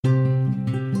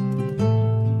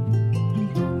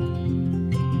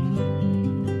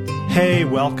Hey,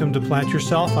 welcome to Plant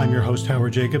Yourself. I'm your host,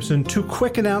 Howard Jacobson. Two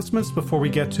quick announcements before we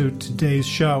get to today's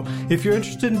show. If you're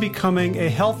interested in becoming a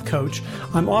health coach,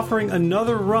 I'm offering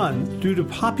another run due to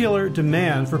popular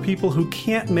demand for people who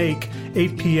can't make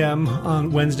 8 p.m.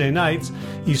 on Wednesday nights,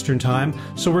 Eastern Time.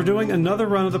 So we're doing another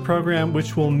run of the program,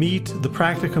 which will meet, the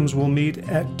practicums will meet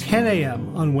at 10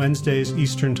 a.m. on Wednesdays,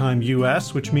 Eastern Time,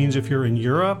 U.S., which means if you're in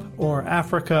Europe or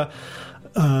Africa,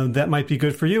 that might be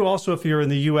good for you. Also, if you're in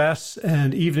the U.S.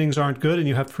 and evenings aren't good and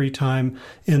you have free time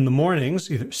in the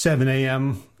mornings, either 7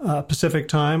 a.m. Pacific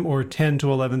time or 10 to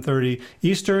 11:30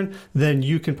 Eastern, then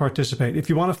you can participate. If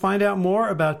you want to find out more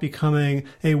about becoming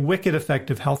a wicked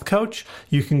effective health coach,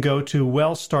 you can go to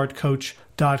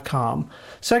wellstartcoach.com.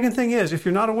 Second thing is, if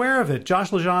you're not aware of it, Josh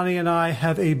LaJaunie and I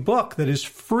have a book that is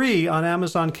free on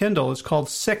Amazon Kindle. It's called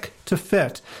Sick to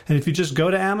Fit. And if you just go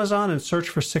to Amazon and search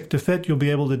for Sick to Fit, you'll be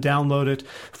able to download it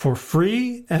for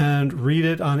free and read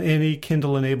it on any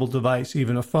Kindle-enabled device,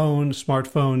 even a phone,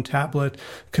 smartphone, tablet,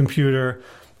 computer,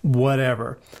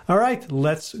 whatever. All right,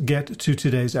 let's get to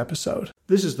today's episode.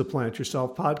 This is the Plant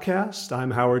Yourself podcast. I'm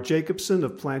Howard Jacobson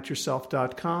of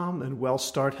plantyourself.com and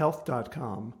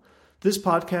wellstarthealth.com. This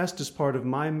podcast is part of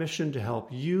my mission to help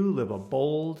you live a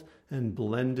bold and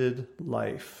blended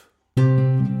life.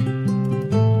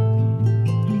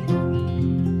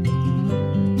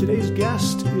 Today's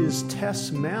guest is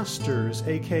Tess Masters,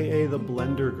 aka the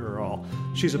Blender Girl.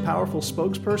 She's a powerful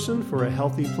spokesperson for a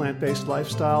healthy plant-based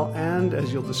lifestyle and,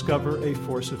 as you'll discover, a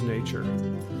force of nature.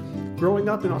 Growing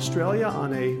up in Australia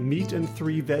on a meat and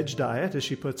 3 veg diet, as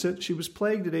she puts it, she was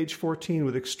plagued at age 14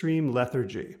 with extreme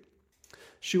lethargy.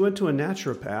 She went to a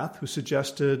naturopath who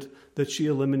suggested that she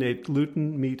eliminate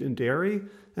gluten, meat, and dairy,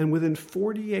 and within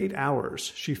 48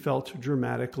 hours, she felt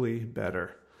dramatically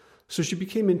better. So she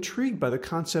became intrigued by the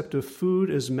concept of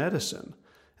food as medicine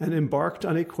and embarked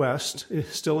on a quest,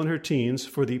 still in her teens,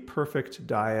 for the perfect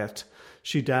diet.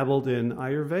 She dabbled in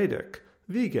Ayurvedic,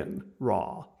 vegan,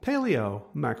 raw, paleo,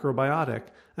 macrobiotic,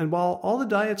 and while all the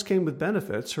diets came with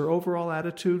benefits, her overall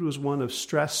attitude was one of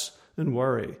stress and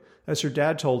worry. As her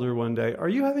dad told her one day, "Are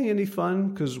you having any fun?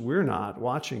 Because we're not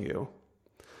watching you."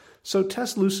 So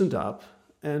Tess loosened up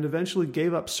and eventually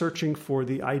gave up searching for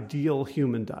the ideal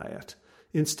human diet.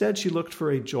 Instead, she looked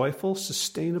for a joyful,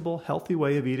 sustainable, healthy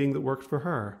way of eating that worked for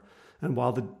her. And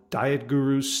while the diet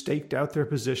gurus staked out their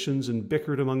positions and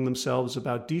bickered among themselves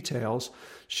about details,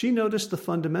 she noticed the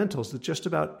fundamentals that just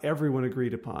about everyone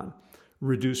agreed upon: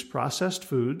 reduce processed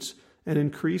foods and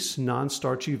increase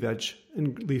non-starchy veg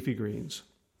and leafy greens.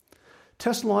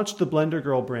 Tess launched the Blender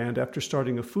Girl brand after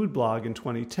starting a food blog in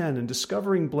 2010 and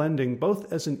discovering blending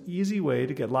both as an easy way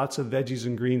to get lots of veggies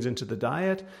and greens into the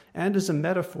diet and as a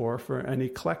metaphor for an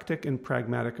eclectic and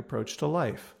pragmatic approach to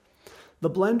life.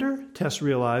 The blender, Tess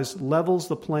realized, levels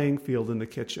the playing field in the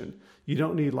kitchen. You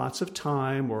don't need lots of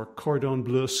time or cordon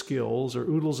bleu skills or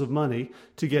oodles of money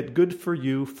to get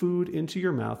good-for-you food into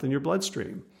your mouth and your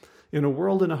bloodstream. In a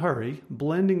world in a hurry,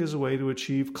 blending is a way to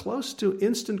achieve close to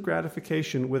instant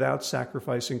gratification without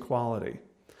sacrificing quality.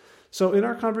 So in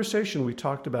our conversation, we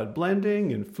talked about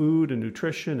blending and food and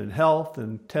nutrition and health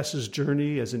and Tess's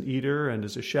journey as an eater and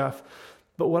as a chef.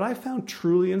 But what I found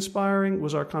truly inspiring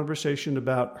was our conversation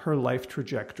about her life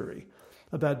trajectory,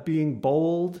 about being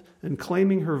bold and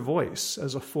claiming her voice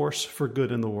as a force for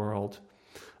good in the world,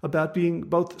 about being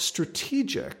both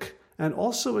strategic and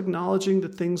also acknowledging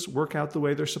that things work out the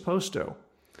way they're supposed to,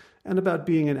 and about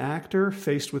being an actor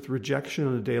faced with rejection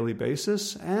on a daily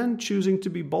basis and choosing to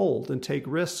be bold and take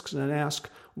risks and ask,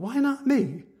 why not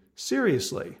me?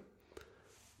 Seriously.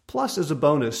 Plus, as a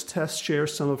bonus, Tess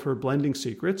shares some of her blending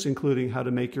secrets, including how to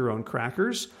make your own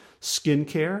crackers,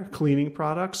 skincare, cleaning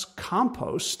products,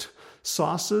 compost,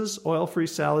 sauces, oil-free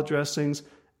salad dressings,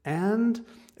 and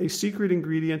a secret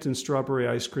ingredient in strawberry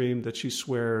ice cream that she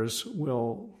swears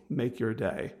will make your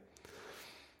day.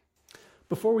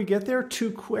 Before we get there,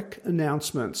 2 quick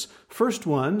announcements. First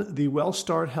one, the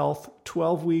WellStart Health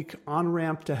 12-week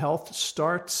on-ramp to health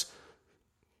starts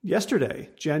yesterday,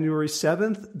 January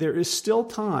 7th. There is still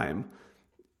time,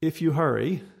 if you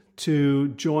hurry, to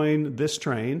join this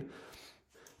train.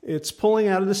 It's pulling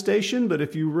out of the station, but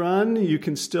if you run, you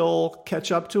can still catch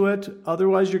up to it.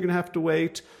 Otherwise, you're going to have to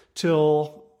wait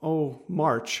till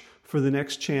March for the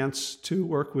next chance to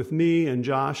work with me and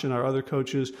Josh and our other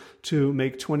coaches to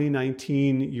make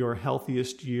 2019 your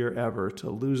healthiest year ever, to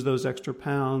lose those extra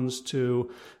pounds, to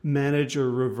manage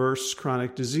or reverse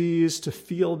chronic disease, to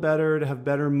feel better, to have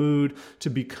better mood, to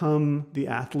become the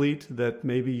athlete that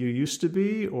maybe you used to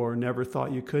be or never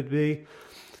thought you could be.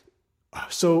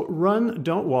 So run,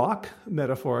 don't walk,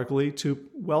 metaphorically, to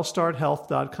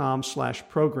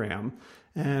wellstarthealth.com/program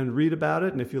and read about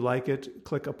it. And if you like it,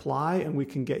 click apply, and we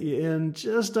can get you in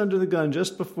just under the gun,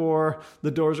 just before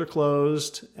the doors are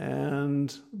closed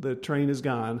and the train is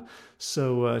gone.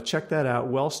 So check that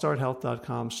out,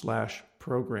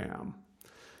 wellstarthealth.com/program.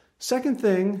 Second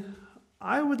thing,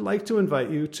 I would like to invite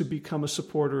you to become a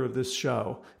supporter of this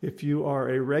show. If you are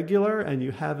a regular and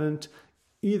you haven't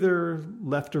either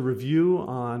left a review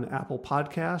on Apple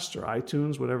Podcasts or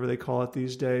iTunes, whatever they call it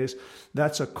these days,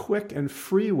 that's a quick and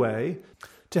free way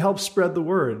to help spread the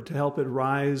word, to help it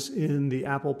rise in the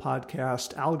Apple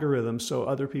Podcast algorithm so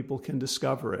other people can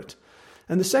discover it.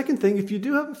 And the second thing, if you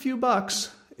do have a few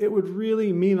bucks, it would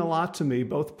really mean a lot to me,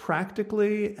 both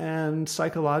practically and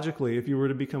psychologically, if you were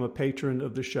to become a patron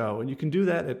of the show. And you can do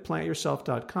that at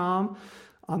plantyourself.com.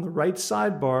 On the right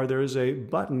sidebar, there is a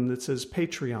button that says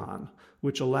Patreon,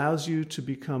 which allows you to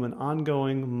become an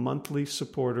ongoing monthly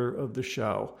supporter of the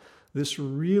show. This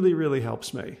really, really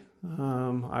helps me.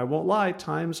 I won't lie,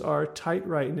 times are tight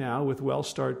right now with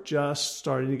WellStart just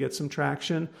starting to get some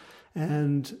traction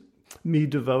and me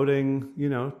devoting,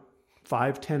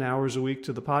 5-10 hours a week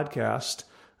to the podcast.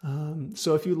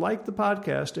 So if you like the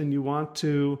podcast and you want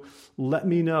to let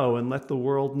me know and let the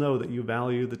world know that you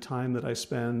value the time that I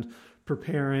spend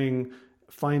preparing,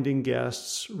 finding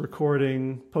guests,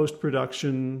 recording,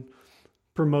 post-production,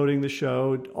 promoting the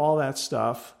show, all that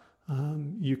stuff,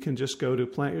 you can just go to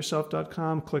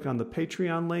plantyourself.com, click on the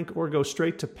Patreon link, or go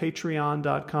straight to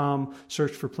patreon.com,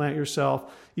 search for Plant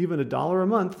Yourself. Even $1 a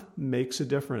month makes a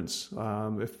difference.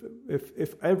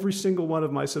 If every single one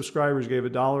of my subscribers gave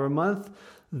 $1 a month,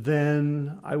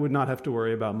 then I would not have to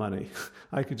worry about money.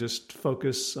 I could just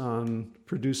focus on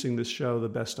producing this show the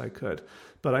best I could.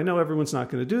 But I know everyone's not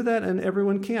going to do that, and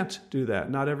everyone can't do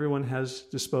that. Not everyone has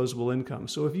disposable income.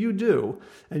 So if you do,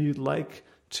 and you'd like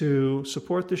to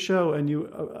support the show and you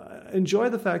enjoy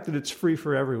the fact that it's free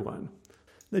for everyone,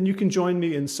 then you can join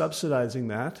me in subsidizing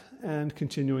that and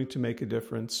continuing to make a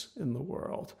difference in the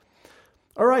world.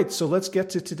 All right, so let's get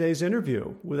to today's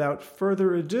interview. Without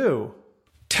further ado,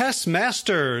 Tess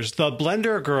Masters, the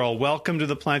Blender Girl, welcome to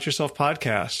the Plant Yourself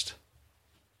podcast.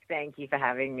 Thank you for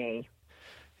having me.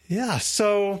 Yeah.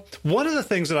 So one of the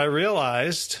things that I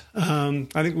realized, I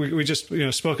think we just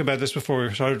spoke about this before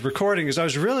we started recording, is I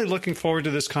was really looking forward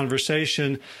to this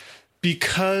conversation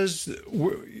because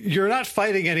you're not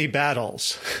fighting any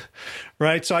battles,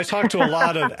 right? So I talked to a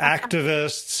lot of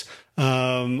activists,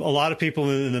 a lot of people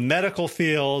in the medical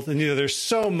field, and there's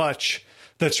so much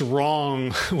that's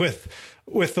wrong with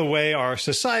the way our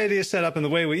society is set up and the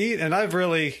way we eat, and I've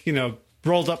really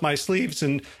rolled up my sleeves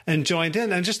and joined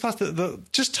in, and just thought that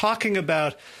just talking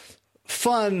about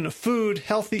fun, food,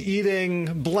 healthy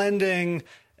eating, blending,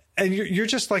 and you're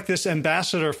just like this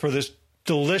ambassador for this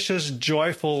delicious,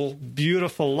 joyful,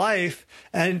 beautiful life,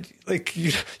 and like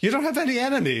you don't have any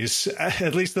enemies,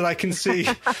 at least that I can see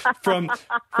from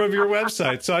your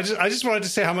website. So I just wanted to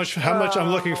say how much I'm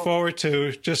looking forward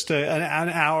to just an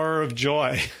hour of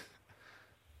joy.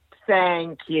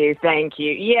 Thank you.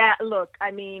 Yeah, look, I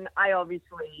mean, I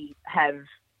obviously have,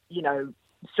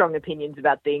 strong opinions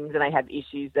about things, and I have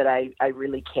issues that I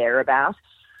really care about.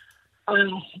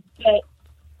 But,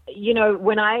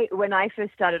 when I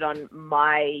first started on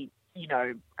my,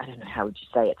 I don't know, how would you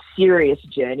say it, serious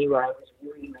journey where I was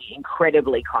really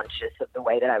incredibly conscious of the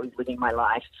way that I was living my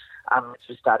life, which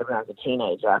was started when I was a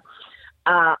teenager.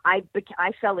 I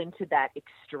fell into that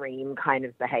extreme kind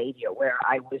of behavior where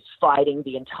I was fighting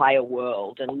the entire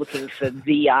world and looking for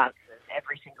the answers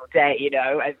every single day,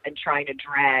 and trying to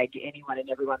drag anyone and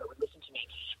everyone that would listen to me.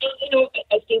 And,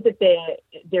 I think that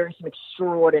there are some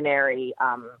extraordinary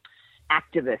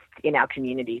activists in our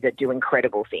community that do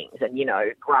incredible things, and,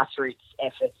 grassroots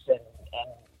efforts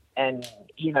and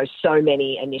so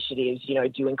many initiatives,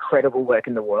 do incredible work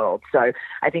in the world. So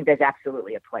I think there's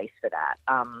absolutely a place for that.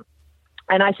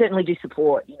 And I certainly do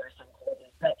support, some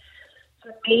causes. But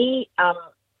for me,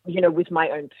 with my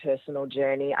own personal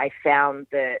journey, I found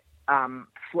that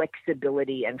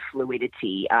flexibility and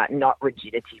fluidity, not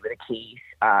rigidity, were the keys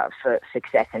for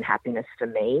success and happiness for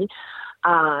me.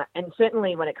 And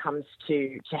certainly when it comes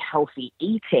to healthy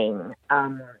eating,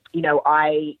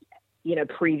 I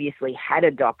previously had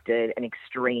adopted an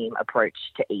extreme approach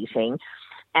to eating.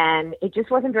 And it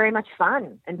just wasn't very much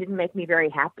fun and didn't make me very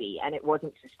happy, and it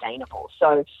wasn't sustainable.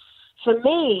 So for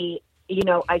me,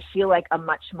 I feel like a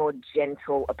much more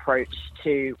gentle approach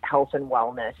to health and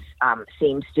wellness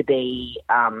seems to be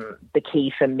the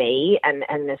key for me. And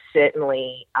there's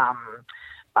certainly,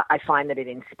 I find that it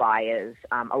inspires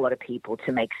a lot of people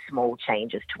to make small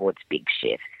changes towards big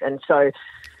shifts. And so,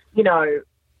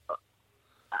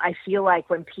 I feel like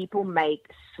when people make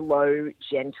slow,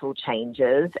 gentle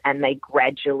changes and they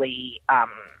gradually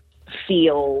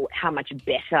feel how much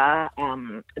better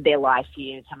their life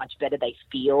is, how much better they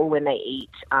feel when they eat,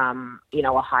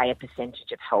 a higher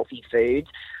percentage of healthy foods,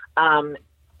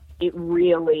 it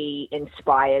really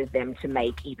inspires them to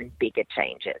make even bigger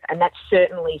changes. And that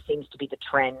certainly seems to be the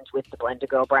trend with the Blender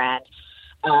Girl brand.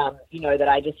 That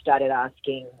I just started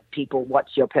asking people,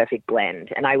 what's your perfect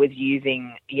blend? And I was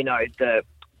using,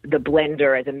 the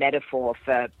blender as a metaphor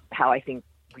for how I think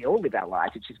we all live our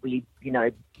lives, which is we,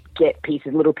 get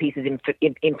little pieces of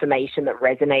information that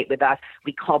resonate with us.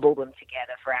 We cobble them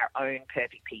together for our own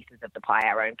perfect pieces of the pie,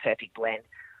 our own perfect blend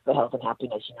for health and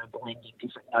happiness, blending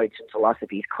different notes and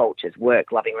philosophies, cultures,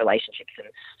 work, loving relationships, and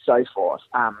so forth,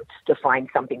 to find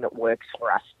something that works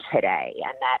for us today.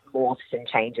 And that morphs and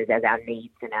changes as our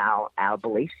needs and our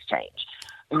beliefs change.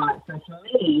 So for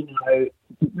me,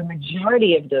 the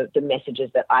majority of the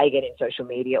messages that I get in social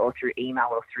media or through email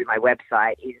or through my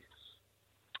website is,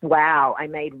 wow, I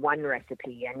made one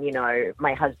recipe and,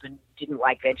 my husband didn't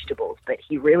like vegetables, but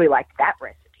he really liked that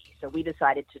recipe. So we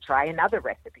decided to try another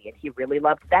recipe and he really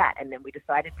loved that. And then we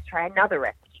decided to try another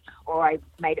recipe. Or I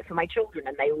made it for my children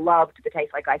and they loved the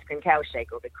Taste Like Ice Cream Cow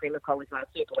Shake or the cream of cauliflower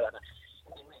soup or whatever.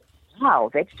 And they went, wow,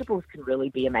 vegetables can really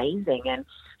be amazing. And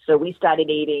so we started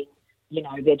eating,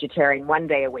 vegetarian 1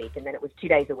 day a week, and then it was 2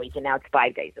 days a week, and now it's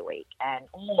 5 days a week. And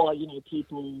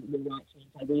people will write to me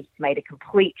and say, we've made a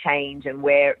complete change and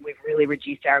we've really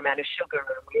reduced our amount of sugar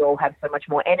and we all have so much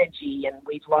more energy and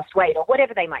we've lost weight, or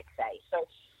whatever they might say. So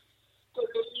for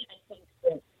me, I think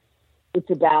that it's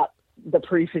about the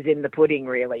proof is in the pudding,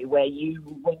 really, when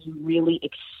you really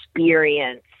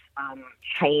experience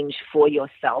change for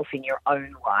yourself in your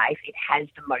own life, it has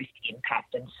the most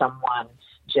impact than someone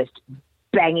just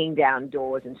banging down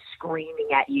doors and screaming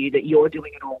at you that you're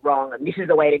doing it all wrong and this is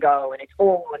the way to go and it's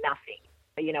all or nothing.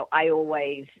 I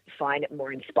always find it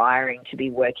more inspiring to be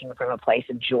working from a place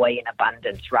of joy and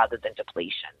abundance rather than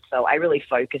depletion. So I really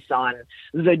focus on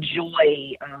the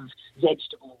joy of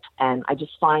vegetables, and I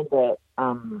just find that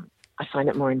I find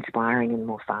it more inspiring and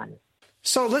more fun.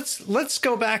 So let's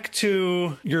go back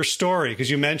to your story,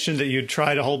 because you mentioned that you'd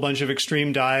tried a whole bunch of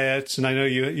extreme diets, and I know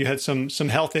you had some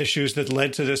health issues that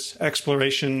led to this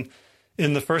exploration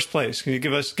in the first place. Can you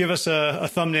give us a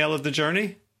thumbnail of the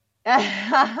journey?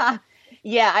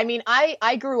 Yeah, I mean,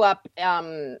 I grew up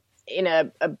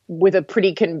with a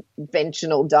pretty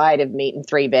conventional diet of meat and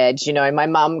 3 veg. My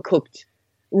mom cooked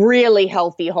really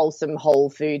healthy, wholesome,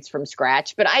 whole foods from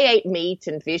scratch, but I ate meat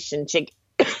and fish and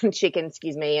chicken,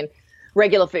 and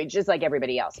regular food, just like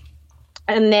everybody else.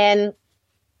 And then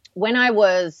when I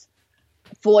was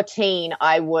 14,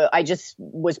 I just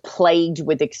was plagued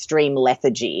with extreme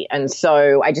lethargy. And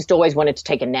so I just always wanted to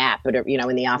take a nap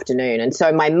in the afternoon. And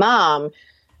so my mom,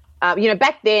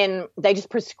 back then they just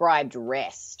prescribed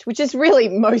rest, which is really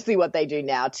mostly what they do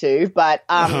now too. But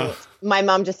my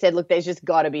mom just said, look, there's just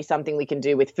got to be something we can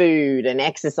do with food and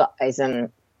exercise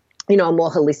and, a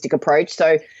more holistic approach.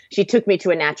 So she took me to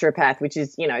a naturopath, which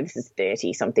is, this is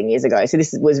 30 something years ago. So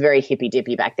this was very hippy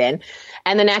dippy back then.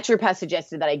 And the naturopath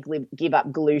suggested that I give up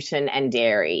gluten and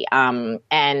dairy,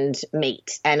 and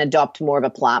meat and adopt more of a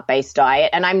plant-based diet.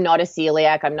 And I'm not a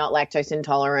celiac. I'm not lactose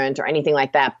intolerant or anything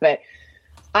like that. But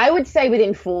I would say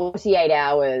within 48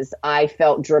 hours, I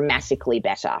felt dramatically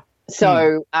better.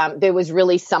 So there was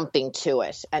really something to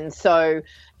it. And so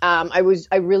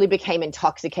I really became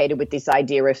intoxicated with this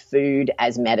idea of food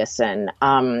as medicine.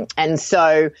 And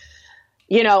so,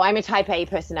 I'm a type A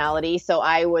personality. So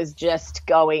I was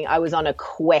on a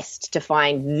quest to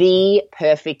find the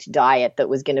perfect diet that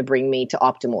was going to bring me to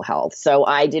optimal health. So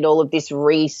I did all of this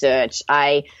research.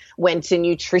 I went to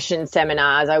nutrition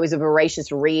seminars. I was a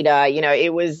voracious reader.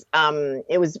 It was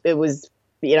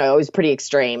pretty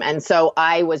extreme. And so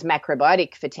I was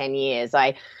macrobiotic for 10 years.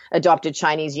 I adopted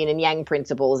Chinese yin and yang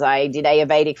principles. I did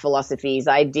Ayurvedic philosophies.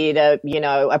 I did a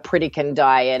Pritikin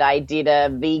diet. I did a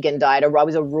vegan diet. I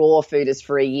was a raw foodist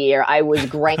for a year. I was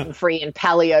grain-free and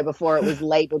paleo before it was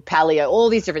labeled paleo, all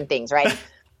these different things, right?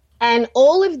 And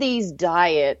all of these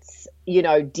diets,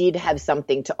 did have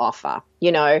something to offer,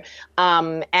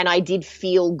 and I did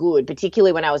feel good,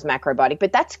 particularly when I was macrobiotic,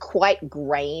 but that's quite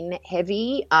grain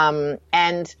heavy. And,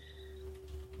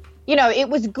 it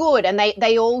was good. And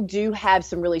they all do have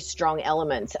some really strong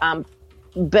elements.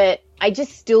 But I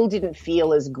just still didn't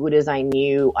feel as good as I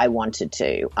knew I wanted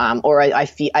to, or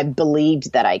I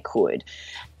believed that I could.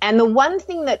 And the one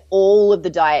thing that all of the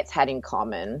diets had in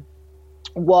common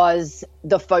was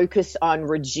the focus on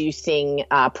reducing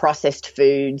processed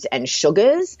foods and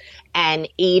sugars and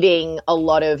eating a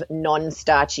lot of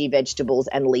non-starchy vegetables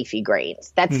and leafy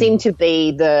greens. That seemed to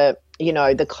be the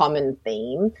common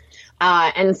theme.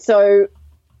 And so,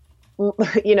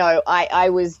 I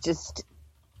was just,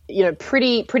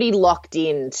 pretty locked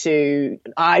into,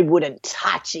 I wouldn't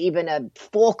touch even a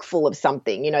forkful of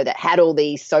something, that had all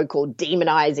these so-called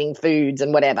demonizing foods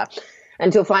and whatever.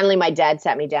 Until finally my dad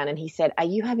sat me down and he said, "Are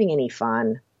you having any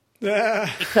fun?"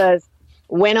 Because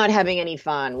we're not having any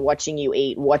fun watching you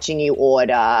eat, watching you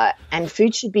order, and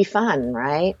food should be fun,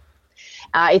 right?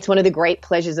 It's one of the great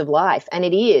pleasures of life, and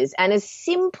it is. And as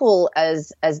simple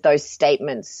as those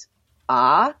statements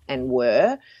are and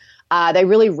were, they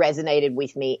really resonated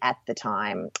with me at the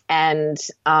time. And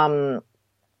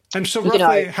so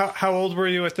roughly, how old were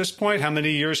you at this point? How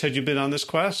many years had you been on this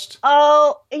quest?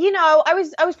 Oh, I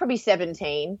was probably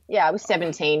 17. Yeah, I was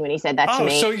 17 when he said that to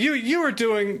me. Oh, so you were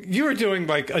doing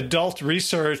like adult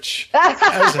research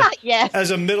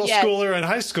as a middle schooler and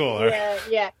high schooler.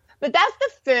 Yeah. But that's the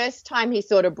first time he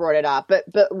sort of brought it up. But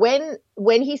when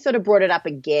he sort of brought it up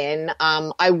again,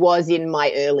 I was in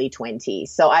my early 20s.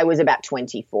 So I was about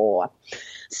 24.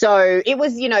 So it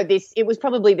was, it was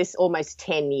probably this almost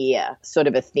 10-year sort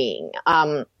of a thing.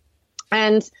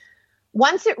 And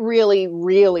once it really,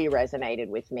 really resonated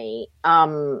with me,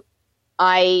 my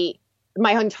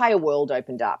entire world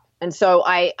opened up. And so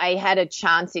I had a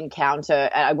chance encounter.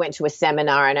 I went to a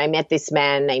seminar and I met this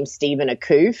man named Stephen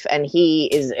Akoof, and he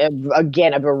is,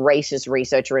 again, a voracious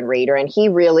researcher and reader, and he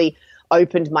really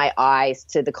opened my eyes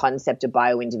to the concept of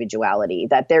bioindividuality,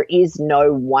 that there is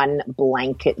no one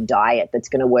blanket diet that's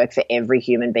going to work for every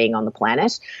human being on the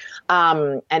planet,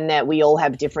 and that we all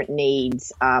have different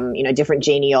needs, different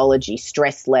genealogy,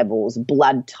 stress levels,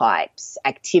 blood types,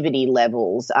 activity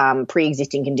levels,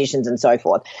 pre-existing conditions, and so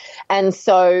forth. And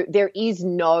so there is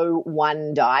no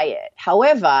one diet.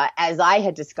 However, as I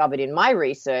had discovered in my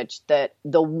research, that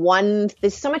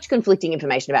there's so much conflicting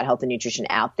information about health and nutrition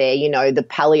out there. The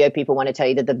paleo people want to tell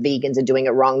you that the vegans are doing it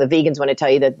wrong. The vegans want to tell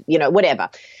you that, whatever.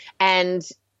 And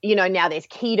now there's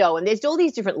keto and there's all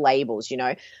these different labels,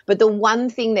 but the one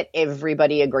thing that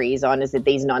everybody agrees on is that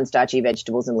these non-starchy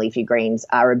vegetables and leafy greens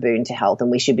are a boon to health,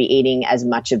 and we should be eating as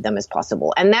much of them as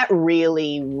possible. And that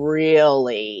really,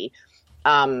 really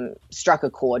struck a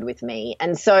chord with me.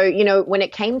 And so, when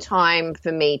it came time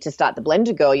for me to start the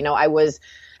Blender Girl, I was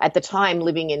at the time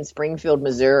living in Springfield,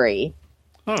 Missouri.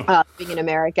 Being in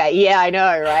America. Yeah, I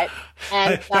know, right?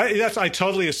 And I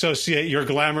totally associate your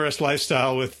glamorous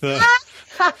lifestyle with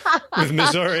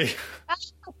Missouri.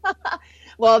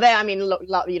 Well,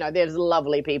 there's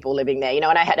lovely people living there, and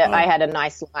I had a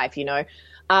nice life,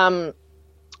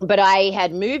 but I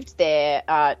had moved there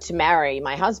to marry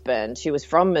my husband, who was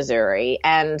from Missouri,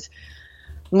 and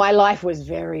my life was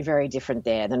very, very different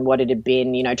there than what it had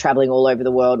been, traveling all over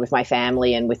the world with my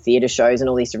family and with theater shows and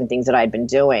all these different things that I'd been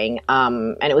doing.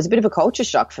 And it was a bit of a culture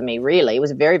shock for me, really. It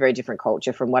was a very, very different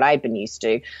culture from what I'd been used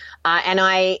to. And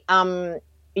I'd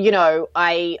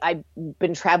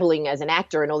been traveling as an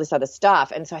actor and all this other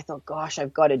stuff. And so I thought, gosh,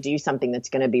 I've got to do something that's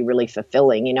going to be really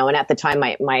fulfilling, and at the time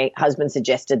my husband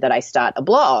suggested that I start a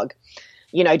blog,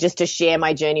 just to share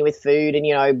my journey with food. And,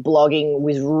 blogging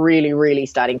was really, really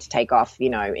starting to take off,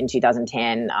 in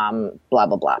 2010, blah,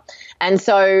 blah, blah. And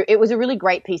so it was a really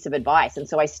great piece of advice. And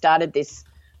so I started this.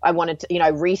 I wanted to, I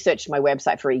researched my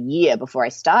website for a year before I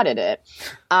started it.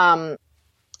 And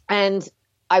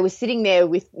I was sitting there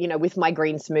with my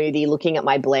green smoothie, looking at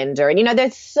my blender. And,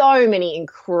 there's so many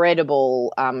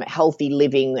incredible healthy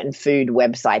living and food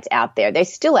websites out there. They're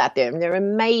still out there and they're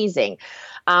amazing.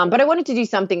 But I wanted to do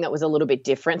something that was a little bit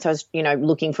different. So I was,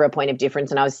 looking for a point of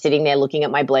difference, and I was sitting there looking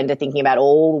at my blender, thinking about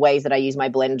all the ways that I use my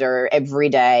blender every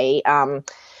day.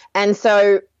 And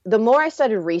so the more I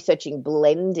started researching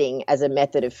blending as a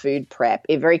method of food prep,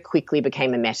 it very quickly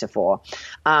became a metaphor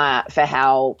for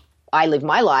how I live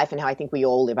my life and how I think we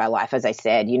all live our life, as I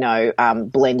said,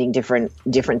 blending different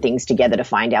things together to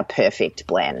find our perfect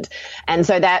blend. And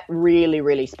so that really,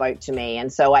 really spoke to me.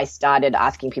 And so I started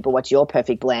asking people, what's your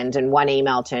perfect blend? And one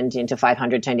email turned into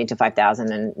 500, turned into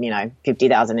 5,000 and,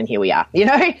 50,000, and here we are,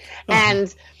 And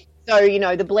so,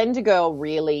 the Blender Girl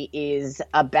really is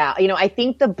about, I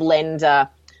think the blender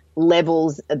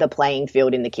levels the playing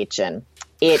field in the kitchen.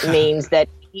 It means that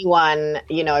anyone,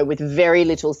 you know, with very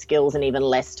little skills and even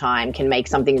less time can make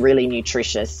something really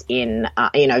nutritious in,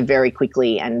 you know, very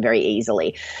quickly and very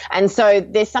easily. And so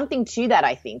there's something to that,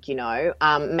 I think, you know,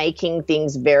 making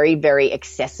things very, very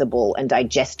accessible and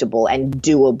digestible and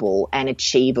doable and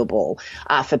achievable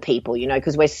for people, you know,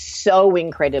 because we're so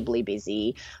incredibly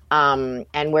busy. And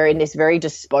we're in this very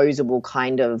disposable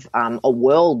kind of a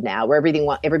world now where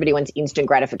everybody wants instant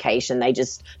gratification. They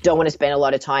just don't want to spend a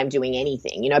lot of time doing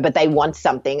anything, you know, but they want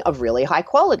something of really high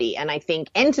quality. And I think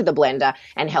enter the blender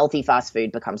and healthy fast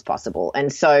food becomes possible.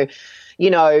 And so, you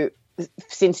know,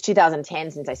 since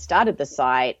 2010, since I started the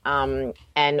site,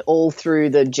 and all through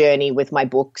the journey with my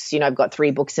books, you know, I've got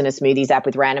 3 books and a smoothies app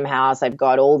with Random House. I've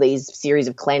got all these series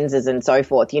of cleansers and so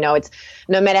forth. You know, it's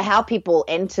no matter how people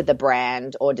enter the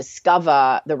brand or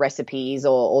discover the recipes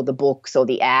or the books or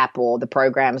the app or the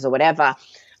programs or whatever,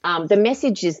 the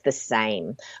message is the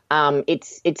same.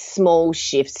 It's small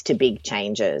shifts to big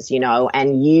changes, you know,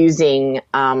 and using,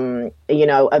 you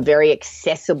know, a very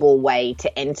accessible way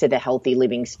to enter the healthy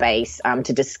living space,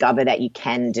 to discover that you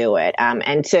can do it.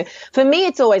 And for me,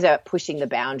 it's always about pushing the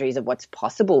boundaries of what's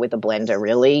possible with a blender,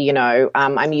 really. You know,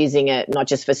 I'm using it not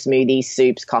just for smoothies,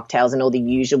 soups, cocktails, and all the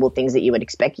usual things that you would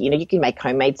expect. You know, you can make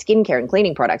homemade skincare and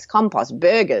cleaning products, compost,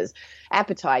 burgers,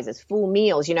 appetizers, full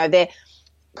meals. You know, they're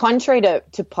contrary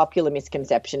to popular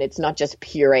misconception, it's not just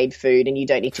pureed food and you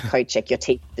don't need to coat check your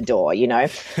teeth at the door, you know.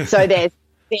 So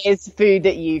there's food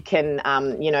that you can,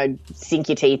 you know, sink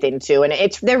your teeth into. And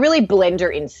they're really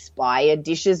blender inspired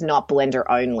dishes, not blender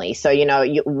only. So, you know,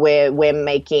 we're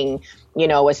making, you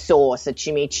know, a sauce, a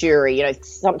chimichurri, you know,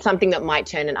 something that might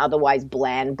turn an otherwise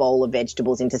bland bowl of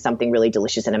vegetables into something really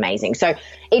delicious and amazing. So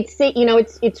it's, you know,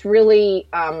 it's really,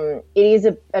 it is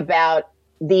about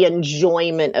the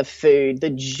enjoyment of food,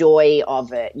 the joy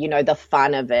of it, you know, the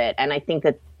fun of it. And I think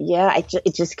that, yeah,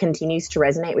 it just continues to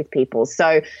resonate with people.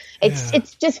 So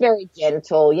it's just very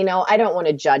gentle. You know, I don't want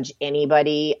to judge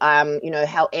anybody. You know,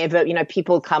 however, you know,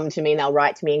 people come to me and they'll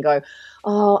write to me and go,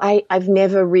 oh, I've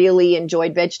never really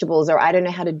enjoyed vegetables, or I don't know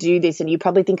how to do this. And you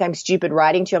probably think I'm stupid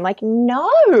writing to you. I'm like,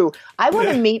 no, I want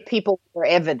to meet people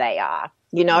wherever they are.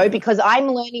 You know, because I'm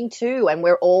learning too, and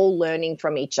we're all learning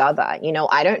from each other. You know,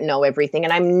 I don't know everything,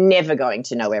 and I'm never going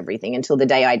to know everything until the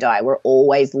day I die. We're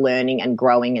always learning and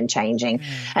growing and changing.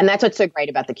 And that's what's so great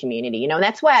about the community, you know, and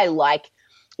that's why I like,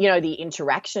 you know, the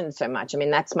interaction so much. I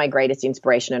mean, that's my greatest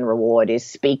inspiration and reward, is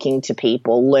speaking to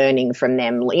people, learning from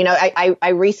them. You know, I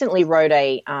recently wrote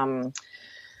a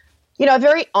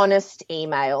very honest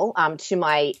email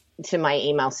to my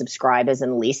email subscribers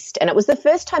and list. And it was the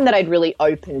first time that I'd really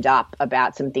opened up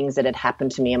about some things that had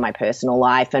happened to me in my personal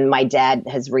life. And my dad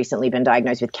has recently been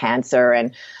diagnosed with cancer,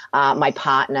 and my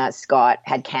partner, Scott,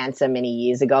 had cancer many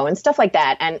years ago and stuff like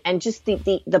that. And just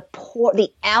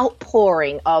the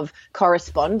outpouring of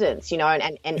correspondence, you know,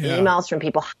 and emails from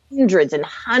people, hundreds and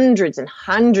hundreds and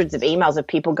hundreds of emails of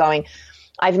people going,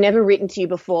 I've never written to you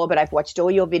before, but I've watched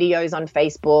all your videos on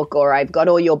Facebook, or I've got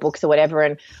all your books or whatever.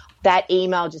 And that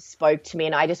email just spoke to me,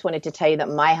 and I just wanted to tell you that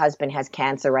my husband has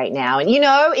cancer right now. And, you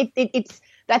know,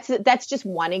 that's just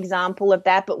one example of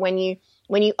that. But when you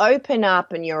open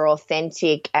up and you're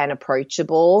authentic and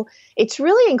approachable, it's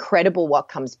really incredible what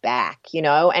comes back, you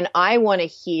know. And I want to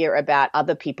hear about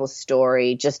other people's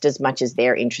story just as much as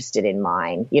they're interested in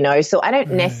mine, you know. So I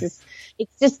don't necessarily,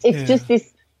 it's just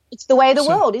this, it's the way of the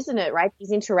world, isn't it? Right?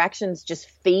 These interactions just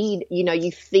feed, you know,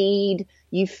 you feed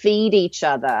each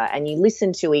other, and you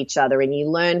listen to each other, and you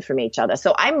learn from each other.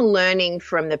 So I'm learning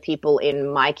from the people in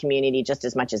my community just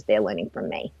as much as they're learning from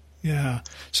me. Yeah.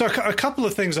 So a couple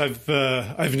of things I've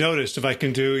noticed, if I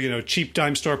can do, you know, cheap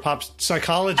dime store pop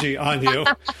psychology on you.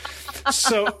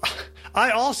 So I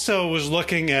also was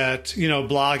looking at, you know,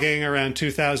 blogging around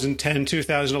 2010,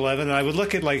 2011, and I would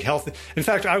look at like health. In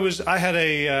fact, I had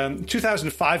a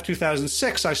 2005,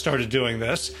 2006, I started doing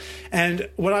this. And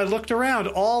when I looked around,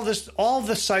 all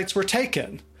the sites were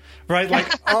taken. Right?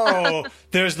 Like, oh,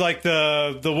 there's like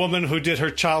the woman who did her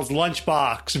child's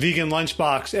lunchbox, vegan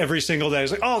lunchbox every single day.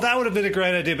 It's like, oh, that would have been a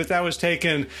great idea, but that was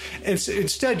taken. And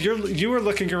instead, you were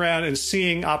looking around and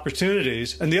seeing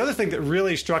opportunities. And the other thing that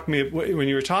really struck me when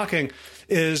you were talking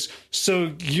is,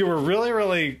 so you were really,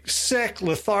 really sick,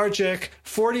 lethargic.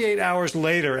 48 hours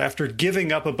later, after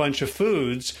giving up a bunch of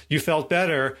foods, you felt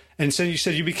better. And so you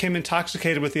said you became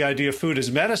intoxicated with the idea of food as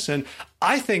medicine.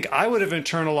 I think I would have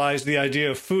internalized the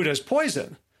idea of food as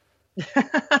poison.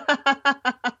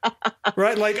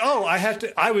 Right? Like, oh,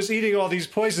 I was eating all these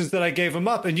poisons that I gave them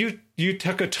up. And you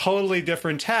took a totally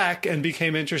different tack and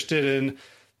became interested in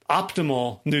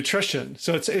optimal nutrition.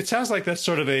 So it sounds like that's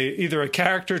sort of either a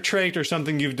character trait or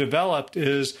something you've developed,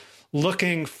 is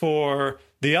looking for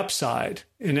the upside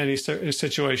in any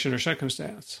situation or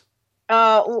circumstance.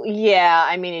 Yeah,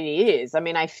 I mean, it is. I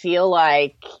mean, I feel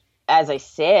like, as I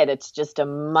said, it's just a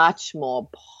much more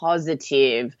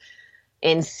positive,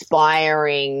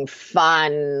 inspiring,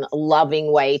 fun,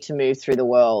 loving way to move through the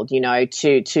world, you know,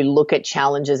 to look at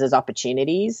challenges as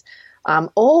opportunities.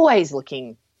 Always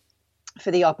looking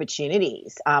for the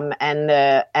opportunities and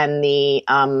the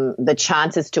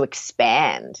chances to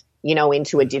expand, you know,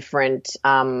 into a different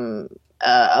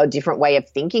way of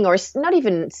thinking, or it's not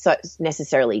even so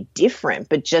necessarily different,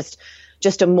 but just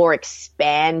a more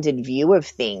expanded view of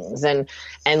things, and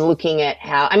looking at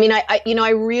how, I mean, I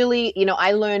really, you know,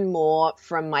 I learn more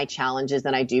from my challenges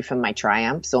than I do from my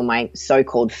triumphs or my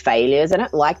so-called failures. I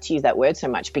don't like to use that word so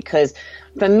much, because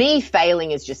for me,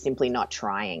 failing is just simply not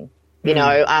trying. You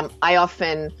know, I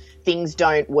often, things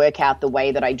don't work out the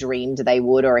way that I dreamed they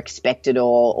would, or expected,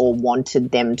 or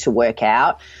wanted them to work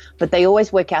out, but they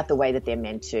always work out the way that they're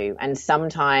meant to. And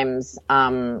sometimes,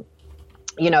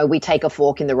 you know, we take a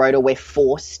fork in the road, or we're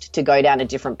forced to go down a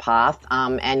different path,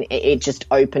 and it just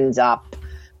opens up,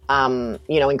 you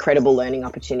know, incredible learning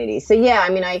opportunities. So yeah, I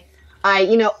mean, I,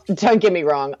 you know, don't get me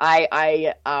wrong,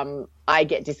 I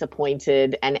get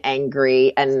disappointed and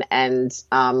angry and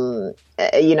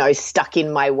you know, stuck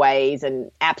in my ways,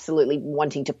 and absolutely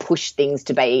wanting to push things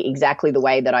to be exactly the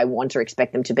way that I want or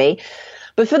expect them to be.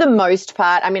 But for the most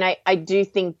part, I mean, I do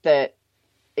think that,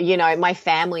 you know, my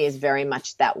family is very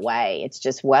much that way. It's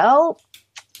just, well,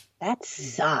 that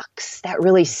sucks. That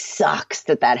really sucks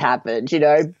that happened, you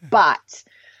know, but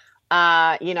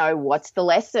you know, what's the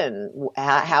lesson?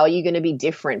 How are you going to be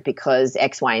different because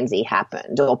X, Y, and Z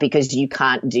happened, or because you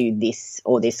can't do this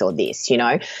or this or this, you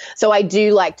know? So I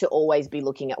do like to always be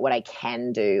looking at what I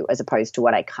can do as opposed to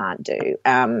what I can't do.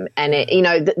 And it, you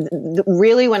know,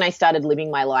 really when I started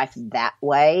living my life that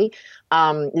way,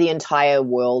 the entire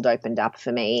world opened up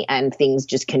for me, and things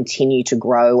just continue to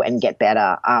grow and get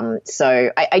better.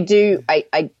 So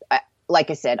like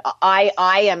I said, I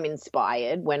am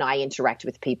inspired when I interact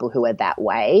with people who are that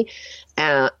way.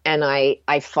 And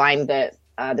I find that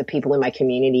the people in my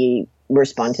community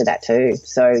respond to that too.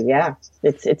 So yeah,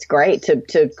 it's great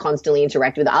to constantly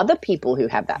interact with other people who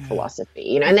have that philosophy,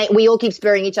 you know, and we all keep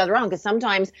spurring each other on, because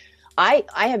sometimes I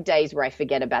have days where I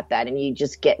forget about that, and you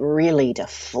just get really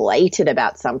deflated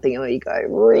about something, or you go,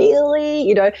 really,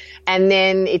 you know, and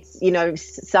then it's, you know,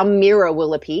 some mirror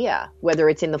will appear, whether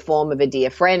it's in the form of a dear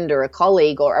friend or a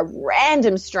colleague or a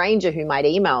random stranger who might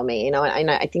email me, you know, and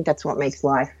I think that's what makes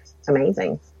life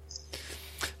amazing.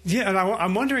 Yeah, and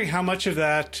I'm wondering how much of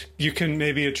that you can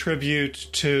maybe attribute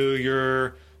to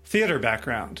your theater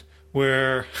background,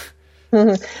 where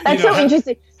that's, you know, so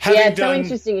interesting. Yeah, it's so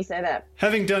interesting you say that.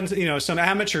 Having done, you know, some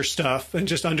amateur stuff and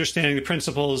just understanding the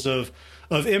principles of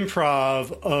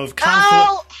improv, of conflict.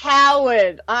 Oh,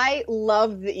 Howard, I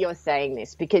love that you're saying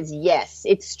this, because yes,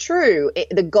 it's true.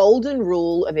 The golden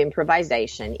rule of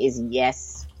improvisation is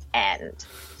yes and.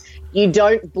 You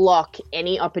don't block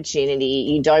any opportunity.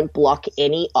 You don't block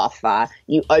any offer.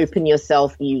 You open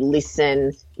yourself, you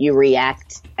listen, you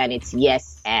react, and it's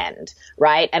yes and,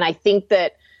 right? And I think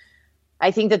that's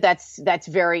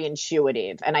very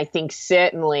intuitive. And I think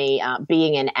certainly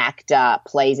being an actor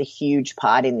plays a huge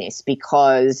part in this,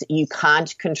 because you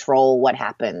can't control what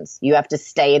happens. You have to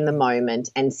stay in the moment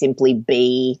and simply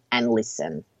be and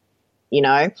listen, you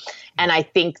know? And I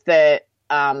think that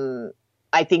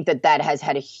that has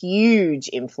had a huge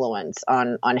influence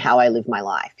on how I live my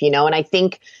life, you know? And I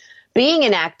think being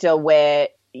an actor where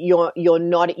you're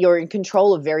in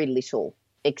control of very little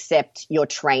except your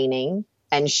training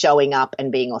and showing up and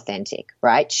being authentic,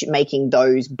 right? Making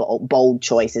those bold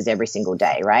choices every single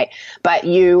day, right? But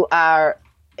you are,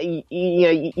 you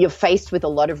know, you're faced with a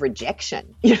lot of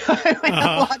rejection, you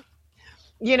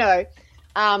know,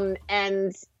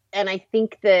 and I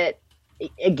think that,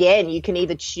 again, you can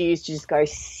either choose to just go,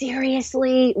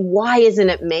 seriously, why isn't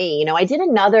it me? You know, I did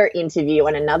another interview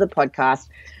on another podcast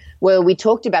where we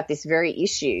talked about this very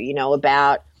issue, you know,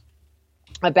 about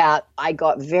I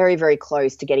got very, very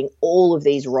close to getting all of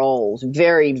these roles,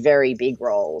 very, very big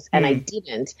roles, and I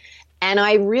didn't. And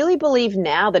I really believe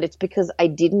now that it's because I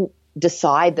didn't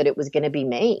decide that it was going to be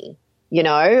me, you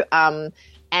know.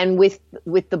 And with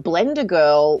the Blender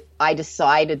Girl, I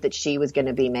decided that she was going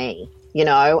to be me, you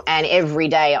know. And every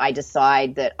day I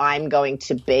decide that I'm going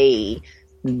to be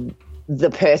the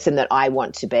person that I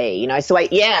want to be, you know. So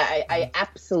I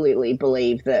absolutely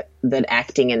believe that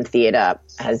acting and theater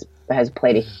has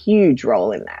played a huge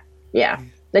role in that. Yeah.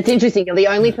 That's interesting. You're the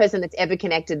only person that's ever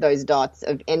connected those dots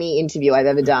of any interview I've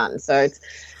ever done. So it's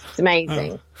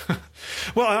amazing.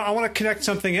 Well, I want to connect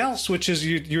something else, which is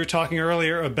you were talking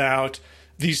earlier about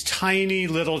these tiny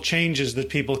little changes that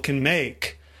people can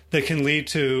make that can lead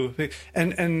to,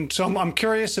 and so I'm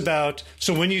curious about,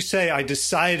 so when you say I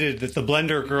decided that the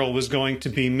Blender Girl was going to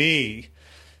be me,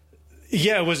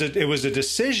 yeah, it was a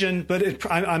decision, but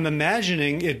I'm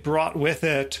imagining it brought with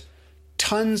it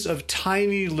tons of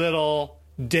tiny little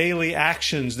daily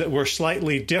actions that were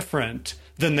slightly different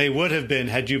than they would have been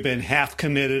had you been half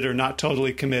committed or not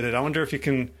totally committed. I wonder if you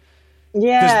can.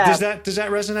 Yeah. Does that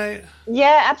resonate?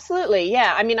 Yeah, absolutely.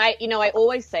 Yeah. I mean, I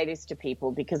always say this to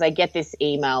people because I get this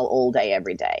email all day,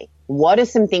 every day. What are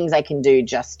some things I can do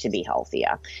just to be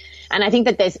healthier? And I think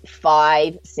that there's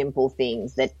 5 simple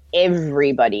things that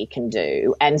everybody can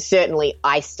do. And certainly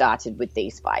I started with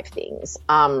these 5 things.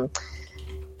 And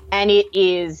it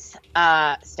is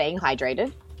staying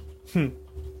hydrated.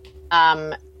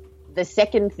 The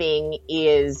second thing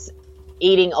is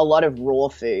eating a lot of raw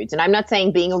foods. And I'm not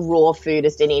saying being a raw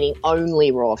foodist and eating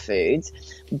only raw foods,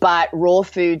 but raw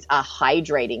foods are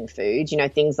hydrating foods,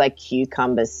 things like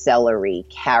cucumbers, celery,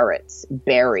 carrots,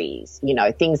 berries,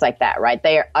 things like that, right?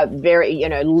 They are very,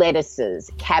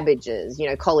 lettuces, cabbages,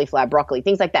 cauliflower, broccoli,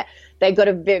 things like that. They've got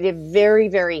a very, very,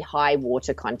 very high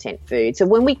water content food. So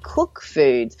when we cook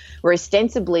foods, we're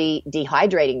ostensibly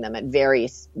dehydrating them at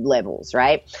various levels,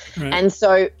 right? And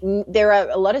so there are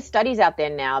a lot of studies out there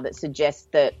now that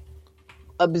suggest that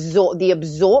the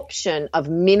absorption of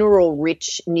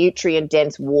mineral-rich,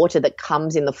 nutrient-dense water that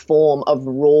comes in the form of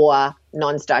raw,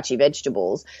 non-starchy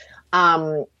vegetables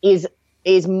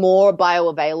is more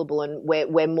bioavailable, and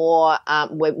we're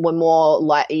more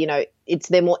like,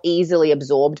 they're more easily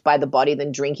absorbed by the body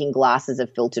than drinking glasses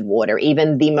of filtered water,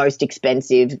 even the most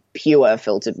expensive pure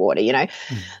filtered water,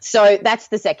 So that's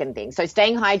the second thing. So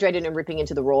staying hydrated and ripping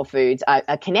into the raw foods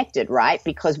are connected, right?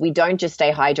 Because we don't just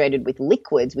stay hydrated with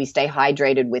liquids, we stay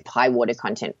hydrated with high water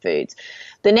content foods.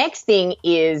 The next thing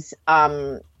is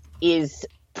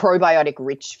probiotic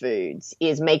rich foods,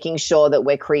 is making sure that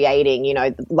we're creating,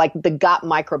 like the gut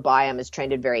microbiome has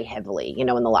trended very heavily, in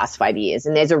the last 5 years.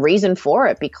 And there's a reason for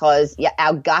it, because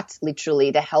our gut,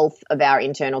 literally the health of our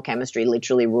internal chemistry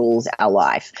literally rules our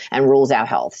life and rules our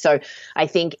health. So I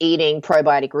think eating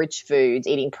probiotic rich foods,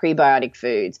 eating prebiotic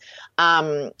foods,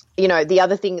 the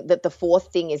other thing, that the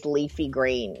fourth thing is leafy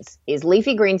greens.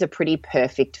 Leafy greens are pretty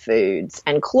perfect foods,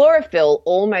 and chlorophyll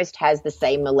almost has the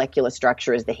same molecular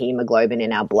structure as the hemoglobin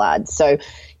in our blood. So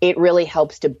it really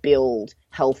helps to build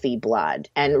healthy blood,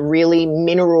 and really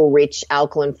mineral rich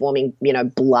alkaline forming,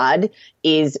 blood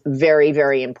is very,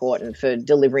 very important for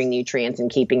delivering nutrients and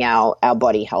keeping our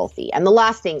body healthy. And the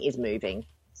last thing is moving.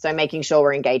 So making sure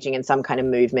we're engaging in some kind of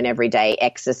movement every day,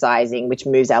 exercising, which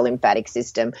moves our lymphatic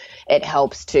system. It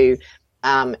helps to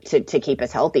keep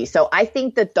us healthy. So I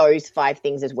think that those 5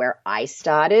 things is where I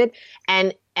started.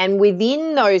 And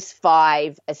within those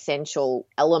 5 essential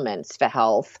elements for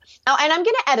health, and I'm going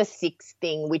to add a 6th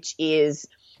thing, which is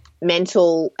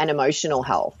mental and emotional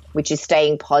health, which is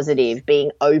staying positive,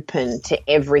 being open to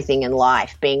everything in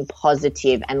life, being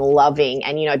positive and loving.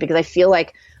 And, because I feel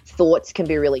like thoughts can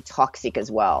be really toxic as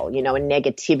well, and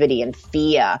negativity and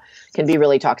fear can be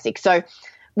really toxic. So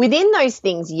within those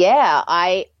things,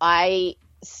 I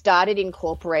started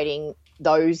incorporating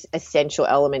those essential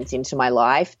elements into my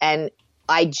life, and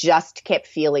I just kept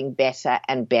feeling better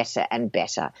and better and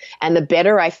better. And the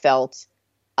better I felt,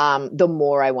 the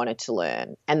more I wanted to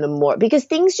learn, and the more, because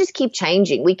things just keep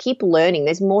changing. We keep learning.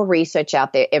 There's more research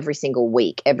out there every single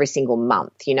week, every single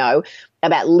month,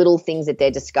 about little things that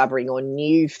they're discovering, or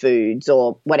new foods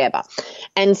or whatever.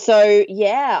 And so,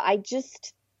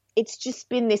 it's just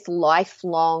been this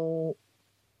lifelong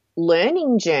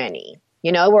learning journey,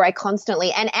 where I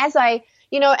constantly, and as I,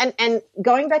 and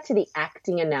going back to the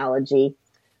acting analogy,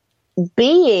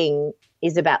 being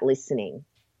is about listening.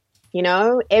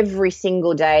 Every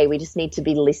single day we just need to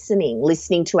be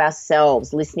listening to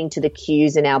ourselves, listening to the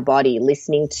cues in our body,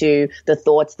 listening to the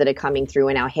thoughts that are coming through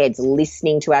in our heads,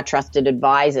 listening to our trusted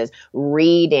advisors,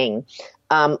 reading,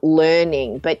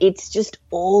 learning. But it's just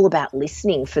all about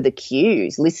listening for the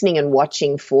cues, listening and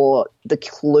watching for the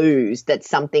clues that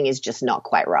something is just not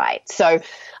quite right. So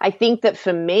I think that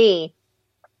for me,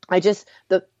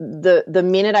 the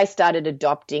minute I started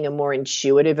adopting a more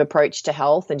intuitive approach to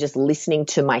health and just listening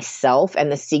to myself and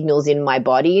the signals in my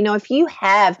body, if you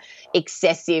have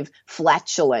excessive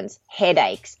flatulence,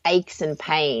 headaches, aches and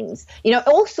pains,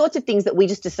 all sorts of things that we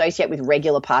just associate with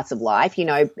regular parts of life,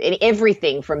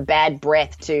 everything from bad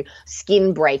breath to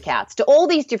skin breakouts to all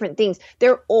these different things,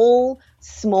 they're all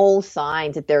small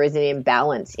signs that there is an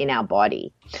imbalance in our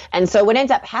body. And so what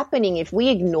ends up happening, if we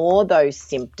ignore those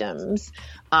symptoms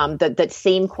that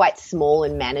seem quite small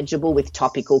and manageable with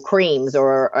topical creams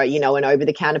or an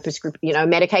over-the-counter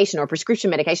medication or prescription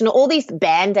medication, or all these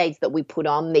Band-Aids that we put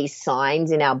on these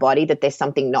signs in our body that there's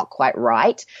something not quite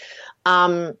right,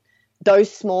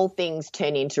 those small things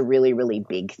turn into really, really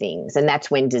big things. And that's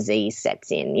when disease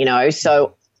sets in,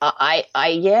 So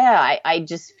I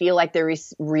just feel like there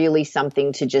is really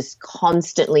something to just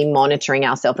constantly monitoring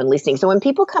ourselves and listening. So when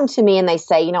people come to me and they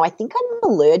say, I think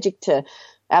I'm allergic to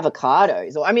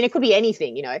avocados, or it could be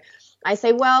anything, I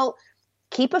say, well,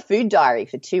 keep a food diary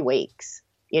for 2 weeks,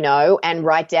 and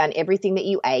write down everything that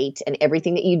you ate and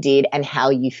everything that you did and how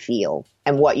you feel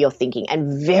and what you're thinking.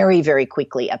 And very, very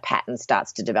quickly a pattern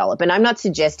starts to develop. And I'm not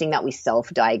suggesting that we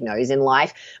self-diagnose in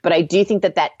life, but I do think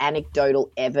that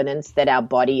anecdotal evidence that our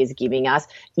body is giving us,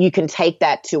 you can take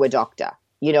that to a doctor,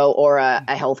 or a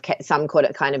healthcare, some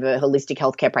kind of a holistic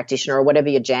healthcare practitioner or whatever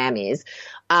your jam is,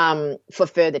 for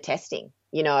further testing.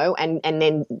 And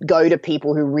then go to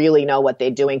people who really know what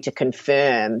they're doing to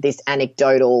confirm this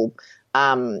anecdotal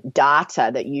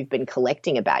data that you've been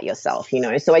collecting about yourself,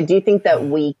 So I do think that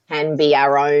we can be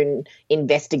our own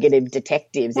investigative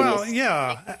detectives. Well,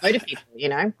 yeah. Go to people,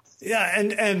 Yeah,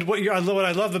 and what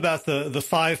I love about the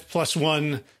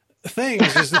 5+1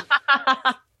 things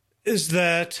is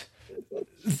that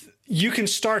you can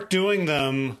start doing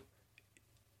them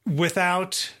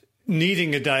without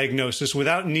needing a diagnosis,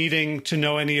 without needing to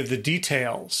know any of the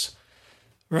details,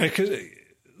 right? Because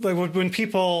when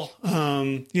people,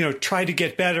 try to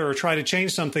get better or try to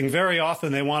change something, very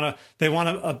often they want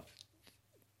to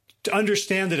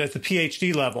understand it at the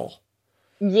PhD level.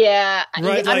 Yeah,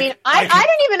 right. I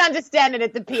don't even understand it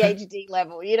at the PhD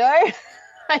level. Yeah.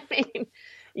 I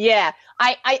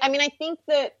think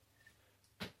that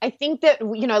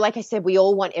like I said, we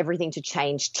all want everything to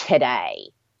change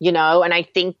today. And I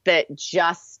think that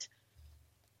just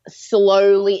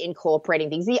slowly incorporating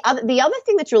things. The other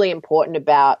thing that's really important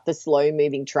about the slow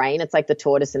moving train, it's like the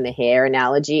tortoise and the hare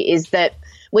analogy, is that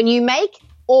when you make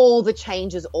all the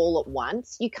changes all at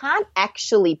once, you can't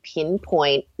actually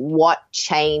pinpoint what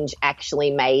change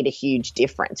actually made a huge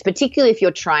difference, particularly if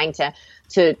you're trying to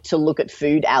look at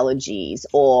food allergies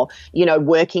or,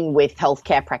 working with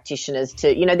healthcare practitioners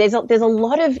there's a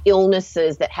lot of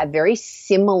illnesses that have very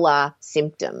similar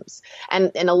symptoms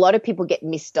and a lot of people get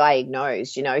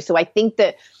misdiagnosed, So I think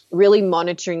that really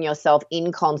monitoring yourself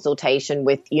in consultation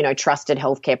with, trusted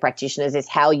healthcare practitioners is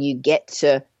how you get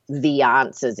to the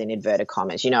answers in inverted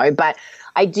commas, but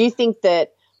I do think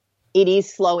that it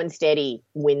is slow and steady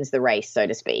wins the race, so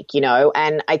to speak,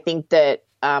 and I think that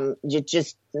you're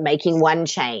just making one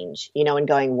change, and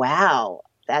going, wow,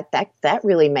 that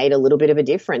really made a little bit of a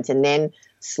difference. And then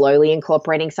slowly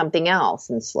incorporating something else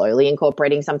and slowly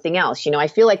incorporating something else. I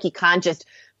feel like you can't just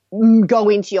go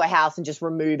into your house and just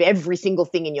remove every single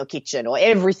thing in your kitchen or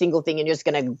every single thing and you're just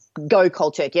going to go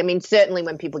cold turkey. Certainly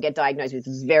when people get diagnosed with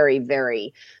very,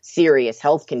 very serious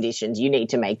health conditions, you need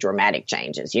to make dramatic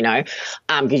changes,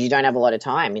 because you don't have a lot of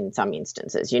time in some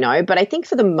instances, But I think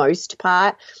for the most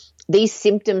part, these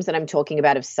symptoms that I'm talking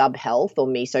about of subhealth or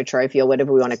mesotrophy or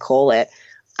whatever we want to call it,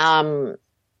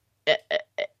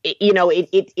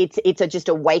 it's just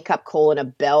a wake up call and a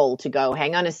bell to go,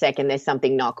 hang on a second, there's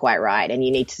something not quite right. And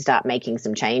you need to start making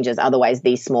some changes. Otherwise,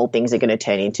 these small things are going to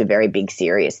turn into very big,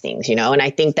 serious things, And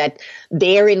I think that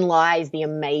therein lies the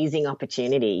amazing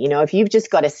opportunity. If you've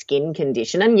just got a skin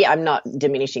condition, and yeah, I'm not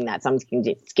diminishing that. Some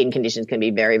skin conditions can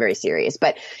be very, very serious.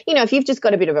 But, if you've just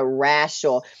got a bit of a rash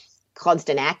or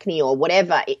constant acne or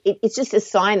whatever, it's just a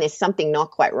sign there's something not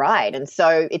quite right. And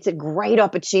so it's a great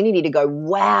opportunity to go,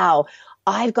 wow,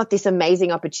 I've got this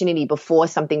amazing opportunity before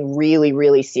something really,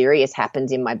 really serious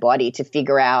happens in my body to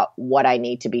figure out what I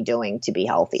need to be doing to be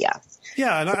healthier.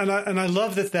 Yeah, and I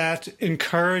love that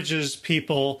encourages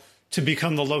people to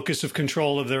become the locus of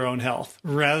control of their own health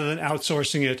rather than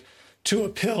outsourcing it to a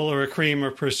pill or a cream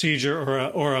or procedure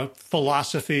or a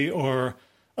philosophy or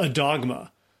a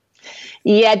dogma.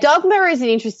 Yeah, dogma is an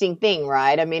interesting thing,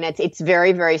 right? It's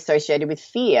very, very associated with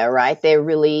fear, right? They're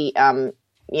really,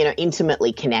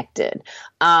 intimately connected.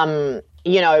 Fear,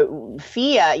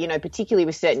 particularly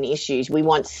with certain issues, we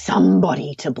want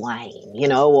somebody to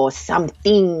blame, or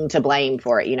something to blame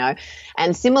for it,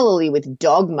 And similarly with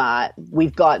dogma,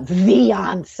 we've got the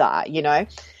answer,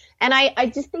 And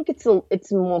I just think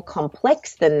it's more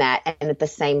complex than that, and at the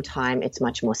same time, it's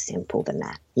much more simple than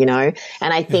that, And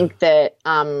I think that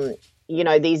you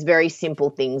know, these very simple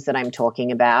things that I'm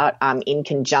talking about, in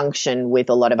conjunction with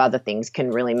a lot of other things,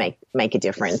 can really make a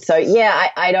difference. So yeah,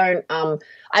 I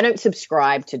don't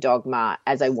subscribe to dogma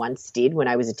as I once did when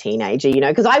I was a teenager, you know,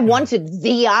 because I wanted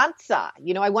the answer.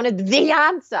 You know, I wanted the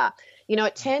answer. You know,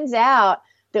 it turns out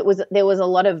there was a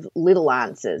lot of little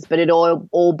answers, but it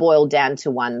all boiled down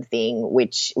to one thing,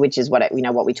 which is what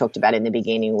what we talked about in the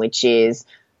beginning, which is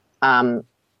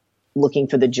looking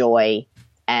for the joy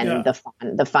and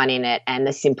the fun in it and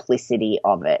the simplicity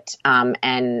of it,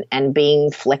 and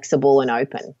being flexible and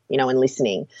open, you know, and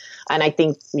listening. And I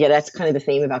think, that's kind of the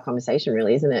theme of our conversation,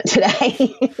 really, isn't it,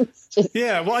 today?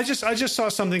 Yeah. Well, I just saw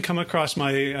something come across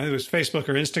my, it was Facebook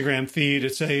or Instagram feed.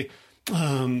 It's a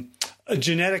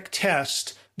genetic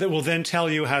test that will then tell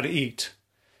you how to eat.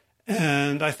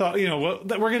 And I thought, we're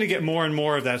going to get more and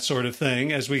more of that sort of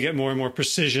thing as we get more and more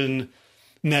precision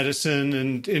medicine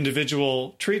and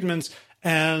individual treatments.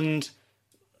 And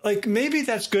like, maybe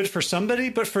that's good for somebody,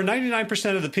 but for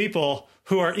 99% of the people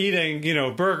who are eating,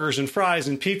 burgers and fries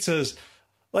and pizzas,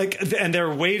 and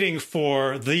they're waiting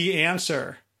for the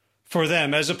answer for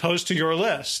them, as opposed to your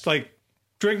list, like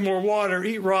drink more water,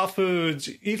 eat raw foods,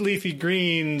 eat leafy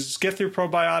greens, get through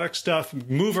probiotic stuff,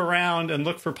 move around and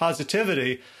look for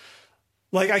positivity.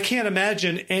 Like, I can't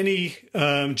imagine any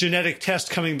genetic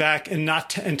test coming back and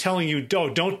telling you,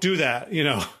 don't do that,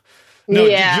 No,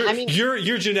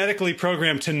 you're genetically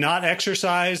programmed to not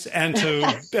exercise and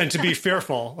to be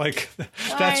fearful. Like,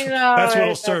 that's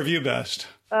what'll serve you best.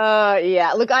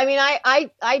 Yeah. Look, I mean,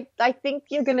 I think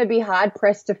you're going to be hard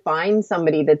pressed to find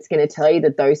somebody that's going to tell you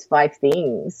that those 5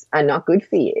 things are not good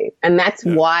for you. And that's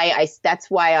why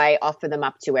I offer them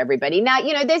up to everybody. Now,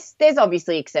 there's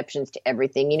obviously exceptions to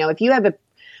everything. If you have a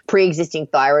pre-existing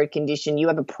thyroid condition, you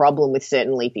have a problem with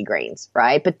certain leafy greens,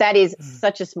 right? But that is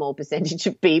such a small percentage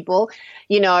of people,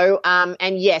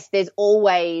 and yes, there's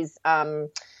always, I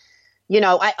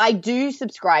do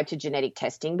subscribe to genetic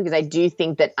testing because I do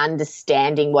think that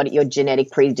understanding what your genetic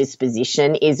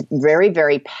predisposition is very,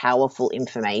 very powerful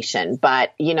information.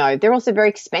 But, they're also very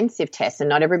expensive tests and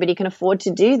not everybody can afford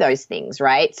to do those things,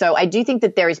 right? So I do think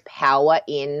that there is power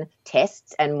in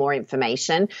tests and more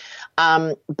information.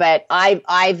 But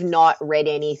I've not read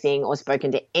anything or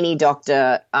spoken to any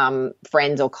doctor,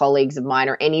 friends or colleagues of mine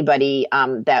or anybody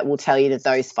that will tell you that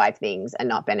those 5 things are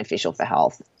not beneficial for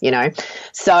health,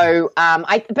 So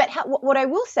what I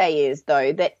will say is,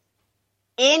 though, that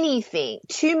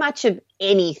too much of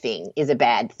anything is a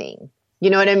bad thing.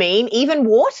 You know what I mean? Even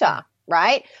water,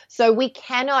 right? So we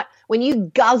cannot, when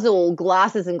you guzzle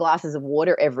glasses and glasses of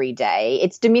water every day,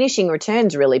 it's diminishing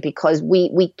returns, really, because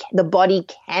the body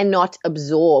can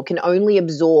only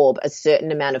absorb a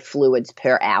certain amount of fluids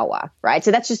per hour, right?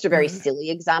 So that's just a very silly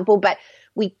example, but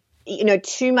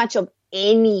too much of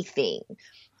anything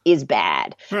is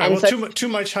bad. Right. And too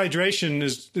much hydration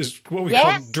is what we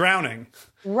call drowning.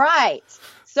 Right.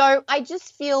 So I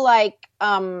just feel like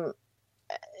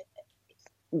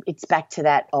it's back to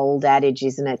that old adage,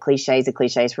 isn't it? Cliches are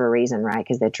cliches for a reason, right?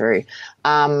 Because they're true.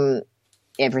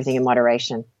 Everything in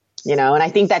moderation. And I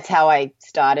think that's how I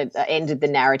ended the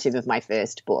narrative of my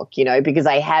first book, because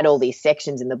I had all these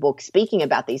sections in the book speaking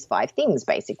about these 5 things.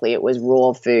 Basically, it was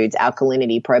raw foods,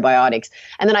 alkalinity, probiotics.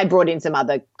 And then I brought in some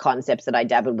other concepts that I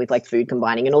dabbled with, like food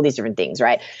combining and all these different things,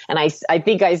 right? And I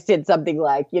think I said something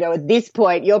like, at this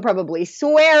point, you're probably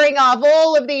swearing off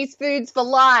all of these foods for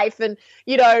life and,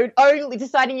 only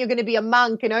deciding you're going to be a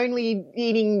monk and only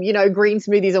eating, green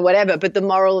smoothies or whatever. But the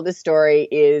moral of the story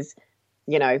is,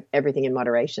 everything in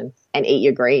moderation and eat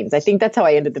your greens. I think that's how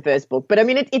I ended the first book. But I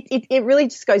mean, it really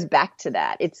just goes back to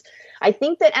that. I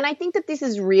think that this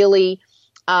is really,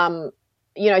 something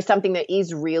that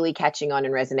is really catching on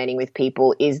and resonating with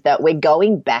people is that we're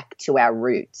going back to our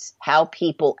roots, how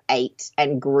people ate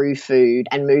and grew food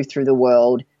and moved through the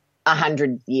world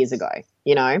 100 years ago,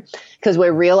 because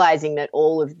we're realizing that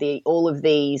all of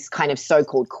these kind of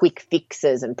so-called quick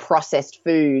fixes and processed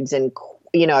foods and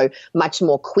much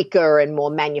more quicker and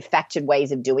more manufactured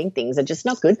ways of doing things are just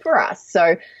not good for us.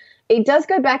 So it does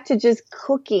go back to just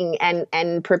cooking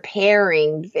and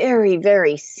preparing very,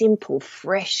 very simple,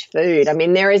 fresh food. I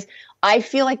mean, I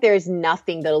feel like there is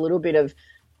nothing that a little bit of,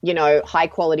 high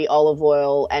quality olive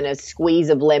oil and a squeeze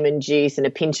of lemon juice and a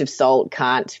pinch of salt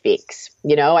can't fix.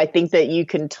 I think that you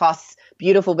can toss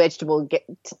beautiful vegetables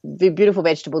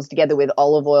together with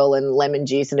olive oil and lemon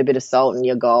juice and a bit of salt and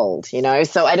you're gold,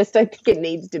 So I just don't think it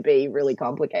needs to be really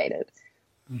complicated.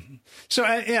 Mm-hmm. So,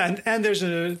 and there's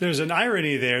an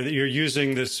irony there that you're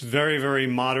using this very, very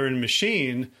modern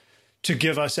machine to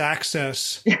give us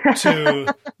access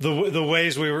to the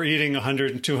ways we were eating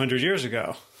 100 and 200 years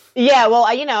ago. Yeah, well,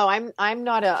 I'm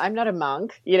not a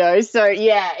monk, so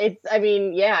yeah,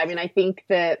 I think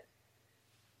that,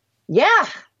 yeah,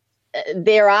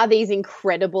 there are these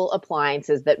incredible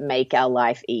appliances that make our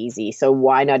life easy. So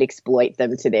why not exploit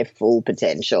them to their full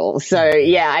potential? So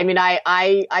yeah,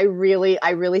 I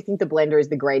really think the blender is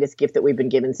the greatest gift that we've been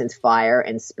given since fire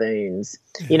and spoons.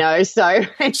 So You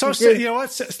know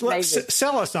what? Let's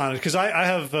sell us on it, because I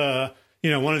have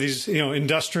one of these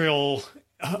industrial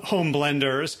home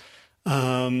blenders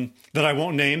that I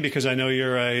won't name because I know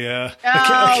you're a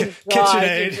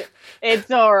KitchenAid.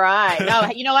 It's all right. No,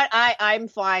 you know what? I'm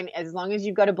fine as long as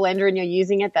you've got a blender and you're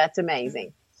using it. That's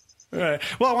amazing. Right.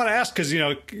 Well, I want to ask because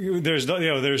there's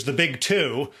the big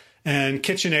two, and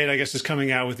KitchenAid I guess is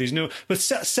coming out with these new. But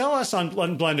sell us on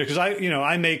blender, because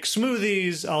I make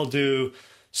smoothies. I'll do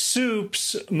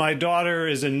soups. My daughter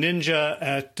is a ninja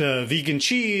at vegan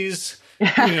cheese.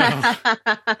 Yeah,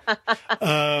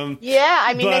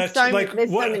 I mean, there's so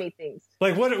many things.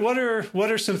 Like what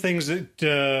are some things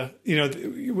that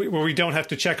where we don't have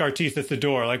to check our teeth at the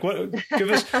door? Like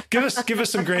give us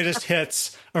some greatest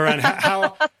hits around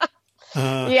how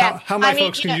my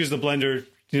folks can use the blender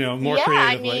more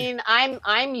creatively. I mean,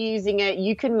 I'm using it.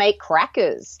 You can make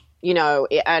crackers.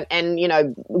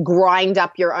 And grind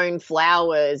up your own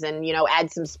flours and,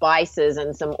 add some spices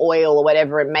and some oil or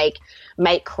whatever and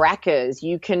make crackers.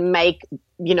 You can make,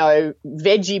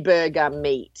 veggie burger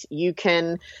meat. You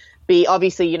can be,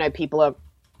 obviously, people are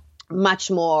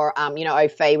much more, au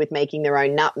fait with making their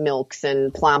own nut milks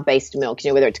and plant-based milks,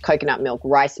 whether it's coconut milk,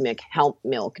 rice milk, hemp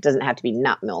milk. It doesn't have to be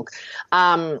nut milk.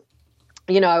 I'm,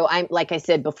 like I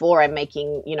said before, I'm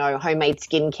making, homemade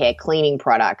skincare, cleaning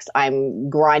products. I'm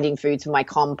grinding foods for my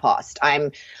compost.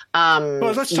 Well,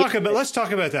 let's talk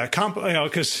about that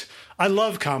because I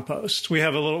love compost. We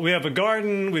have a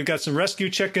garden. We've got some rescue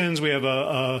chickens. We have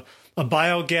a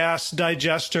biogas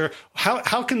digester.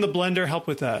 How can the blender help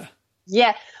with that?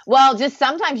 Yeah. Well,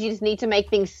 sometimes you just need to make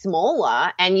things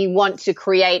smaller, and you want to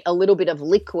create a little bit of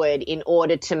liquid in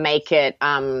order to make it,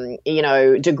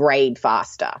 degrade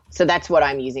faster. So that's what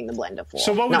I'm using the blender for.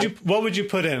 So what would you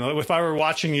put in if I were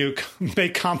watching you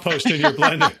make compost in your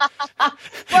blender?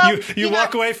 Well, you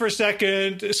walk away for a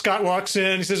second. Scott walks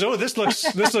in. He says, "Oh, this looks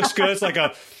good. It's like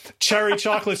a cherry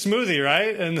chocolate smoothie,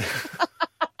 right?" And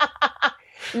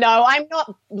no, I'm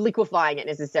not liquefying it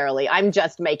necessarily. I'm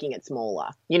just making it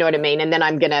smaller. You know what I mean? And then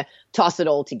I'm going to toss it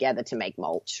all together to make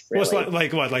mulch. Really. Well,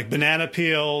 like what? Like banana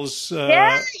peels,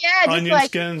 onion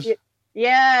skins?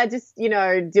 Yeah, just,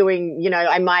 doing,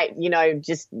 I might,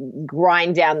 just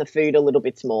grind down the food a little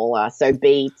bit smaller. So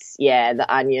beets, the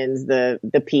onions,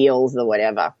 the peels, the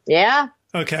whatever. Yeah.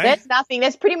 Okay.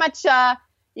 There's pretty much,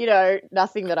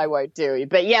 nothing that I won't do.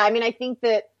 But yeah, I mean, I think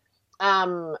that,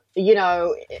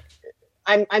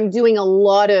 I'm doing a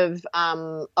lot of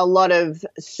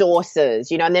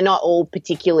sauces, and they're not all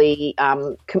particularly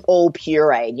all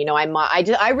pureed.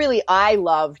 I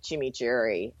love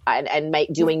chimichurri and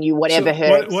doing you whatever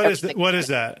herbs. What is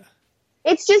that?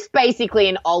 It's just basically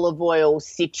an olive oil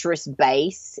citrus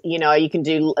base. I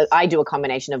do a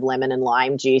combination of lemon and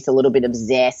lime juice, a little bit of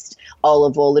zest,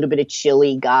 olive oil, a little bit of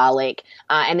chili, garlic,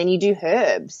 and then you do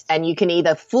herbs. And you can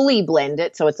either fully blend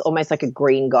it, so it's almost like a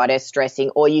green goddess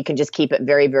dressing, or you can just keep it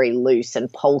very, very loose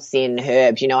and pulse in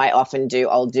herbs.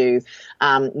 I'll do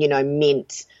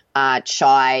mint,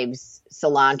 chives,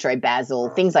 cilantro, basil,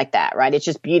 things like that, right? It's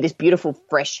just this beautiful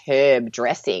fresh herb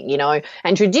dressing,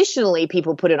 and traditionally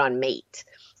people put it on meat,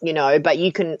 but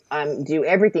you can do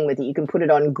everything with it. You can put it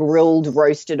on grilled,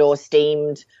 roasted or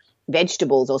steamed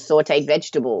vegetables or sauteed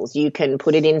vegetables. You can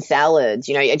put it in salads.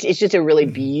 It's just a really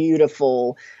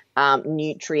beautiful,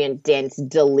 nutrient dense,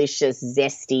 delicious,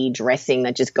 zesty dressing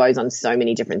that just goes on so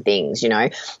many different things.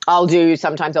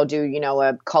 Sometimes I'll do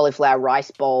a cauliflower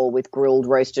rice bowl with grilled,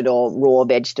 roasted or raw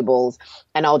vegetables,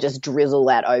 and I'll just drizzle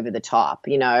that over the top,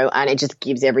 and it just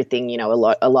gives everything, a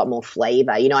lot more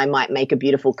flavor. I might make a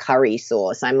beautiful curry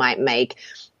sauce. I might make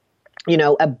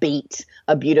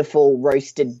a beautiful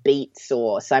roasted beet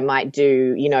sauce. I might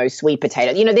do, sweet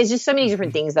potato. There's just so many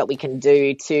different things that we can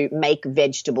do to make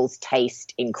vegetables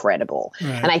taste incredible.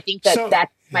 Right. And I think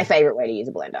that's my favorite way to use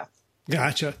a blender.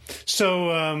 Gotcha.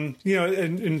 So,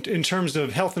 in terms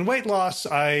of health and weight loss,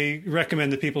 I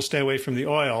recommend that people stay away from the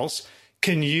oils.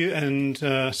 Can you,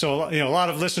 so a lot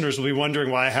of listeners will be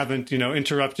wondering why I haven't,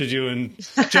 interrupted you and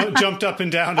jumped up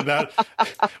and down about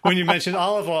when you mentioned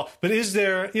olive oil. But is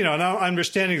there, and I'm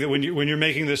understanding that when you're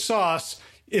making this sauce,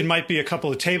 it might be a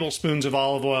couple of tablespoons of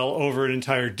olive oil over an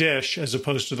entire dish, as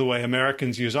opposed to the way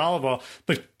Americans use olive oil.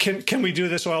 But can we do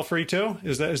this oil free too?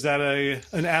 Is that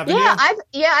an avenue? I've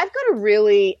got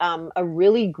a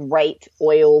really great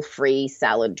oil free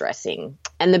salad dressing,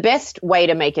 and the best way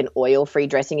to make an oil free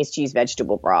dressing is to use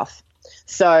vegetable broth.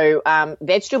 So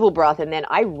vegetable broth, and then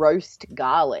I roast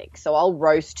garlic. So I'll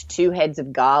roast 2 heads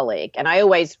of garlic, and I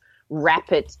always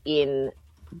wrap it in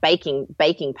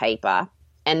baking paper,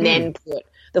 and then put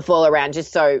the foil around,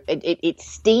 just so it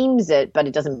steams it, but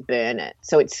it doesn't burn it.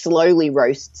 So it slowly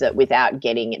roasts it without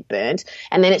getting it burnt.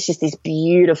 And then it's just this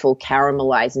beautiful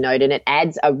caramelized note, and it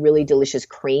adds a really delicious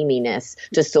creaminess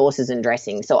to sauces and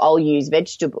dressings. So I'll use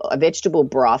a vegetable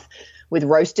broth with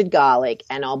roasted garlic,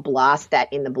 and I'll blast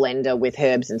that in the blender with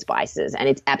herbs and spices, and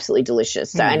it's absolutely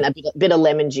delicious. So, and a bit of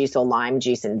lemon juice or lime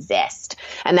juice and zest.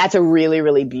 And that's a really,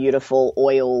 really beautiful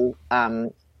oil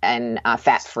and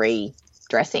fat-free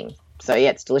dressing. So,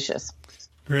 yeah, it's delicious.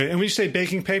 Great. And when you say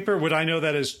baking paper, would I know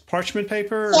that as parchment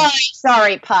paper?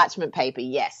 Sorry, parchment paper.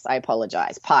 Yes, I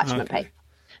apologize. Parchment paper.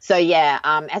 So, yeah,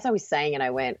 as I was saying it,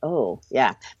 I went, oh,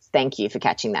 yeah, thank you for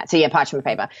catching that. So, yeah, parchment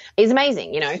paper is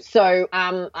amazing, So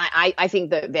I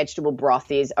think that vegetable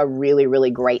broth is a really,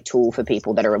 really great tool for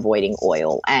people that are avoiding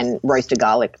oil, and roasted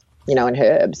garlic, and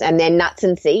herbs, and then nuts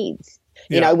and seeds,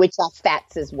 which are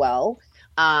fats as well.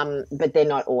 But they're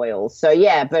not oils. So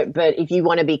yeah, but if you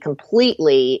want to be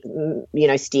completely,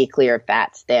 steer clear of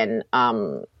fats, then,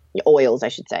 oils, I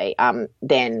should say,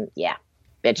 then yeah,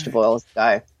 vegetable oils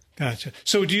go. Gotcha.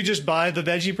 So do you just buy the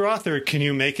veggie broth, or can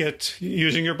you make it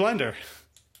using your blender?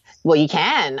 Well, you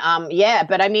can. Yeah.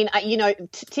 But I mean,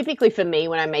 typically for me,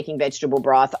 when I'm making vegetable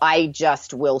broth, I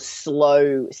just will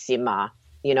slow simmer,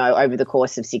 over the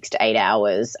course of 6 to 8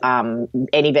 hours,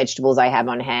 any vegetables I have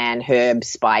on hand, herbs,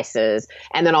 spices,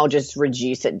 and then I'll just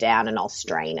reduce it down and I'll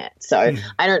strain it. So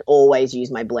I don't always use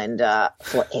my blender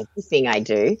for everything I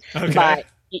do, but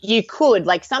you could,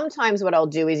 like, sometimes what I'll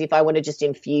do is, if I want to just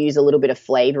infuse a little bit of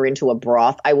flavor into a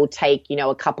broth, I will take,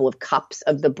 a couple of cups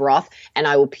of the broth and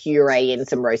I will puree in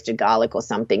some roasted garlic or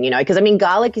something, because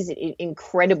garlic is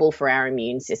incredible for our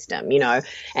immune system, and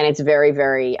it's very,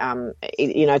 very,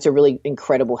 it's a really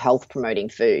incredible health promoting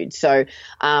food. So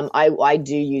I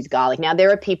do use garlic. Now,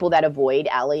 there are people that avoid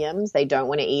alliums. They don't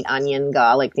want to eat onion,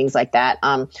 garlic, things like that.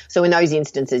 So in those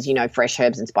instances, fresh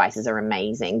herbs and spices are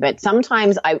amazing. But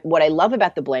sometimes what I love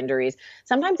about the blender is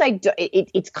sometimes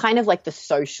it's kind of like the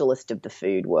socialist of the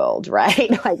food world, right?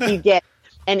 Like you get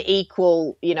an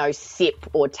equal, sip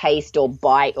or taste or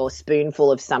bite or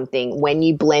spoonful of something when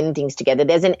you blend things together.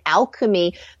 There's an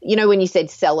alchemy, when you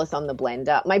said sell us on the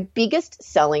blender, my biggest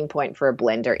selling point for a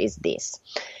blender is this.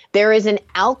 There is an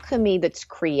alchemy that's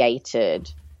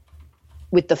created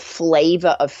with the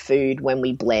flavor of food when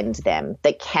we blend them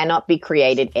that cannot be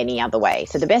created any other way.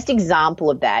 So the best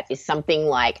example of that is something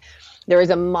like, there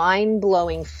is a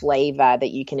mind-blowing flavor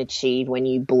that you can achieve when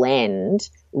you blend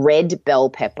red bell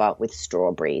pepper with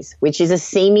strawberries, which is a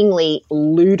seemingly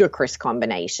ludicrous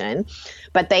combination,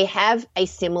 but they have a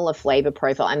similar flavor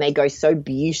profile and they go so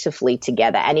beautifully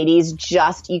together. And it is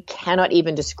just, you cannot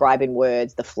even describe in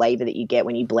words the flavor that you get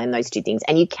when you blend those two things.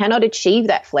 And you cannot achieve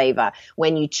that flavor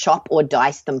when you chop or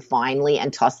dice them finely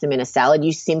and toss them in a salad.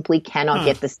 You simply cannot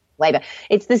get the flavor.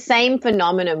 It's the same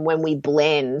phenomenon when we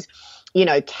blend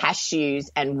cashews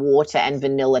and water and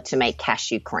vanilla to make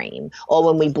cashew cream, or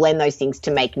when we blend those things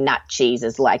to make nut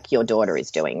cheeses like your daughter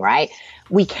is doing, right?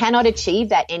 We cannot achieve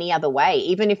that any other way.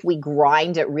 Even if we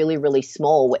grind it really, really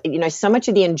small, so much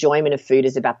of the enjoyment of food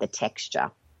is about the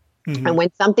texture. And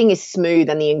when something is smooth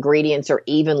and the ingredients are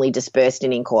evenly dispersed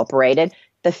and incorporated,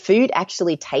 the food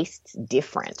actually tastes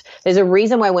different. There's a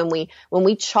reason why when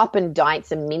we chop and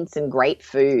dice and mince and grate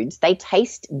foods, they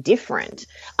taste different.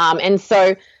 And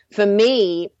so for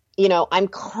me, I'm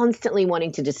constantly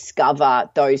wanting to discover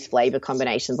those flavor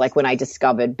combinations. Like when I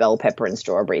discovered bell pepper and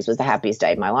strawberries was the happiest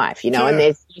day of my life, and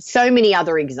there's so many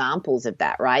other examples of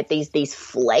that, right? These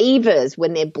flavors,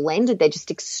 when they're blended, they're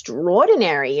just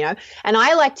extraordinary, and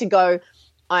I like to go,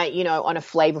 on a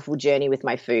flavorful journey with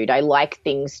my food. I like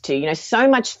things to, so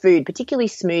much food, particularly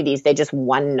smoothies, they're just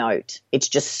one note. It's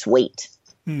just sweet.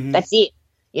 That's it.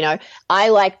 I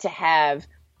like to have,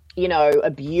 a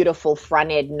beautiful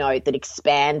front end note that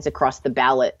expands across the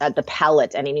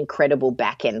palate and an incredible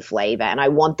back end flavor. And I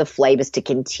want the flavors to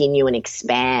continue and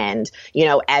expand,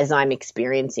 as I'm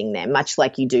experiencing them, much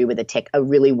like you do with a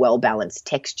really well balanced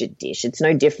textured dish. It's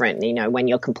no different, when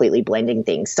you're completely blending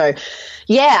things. So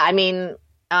yeah, I mean,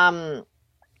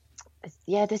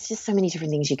 there's just so many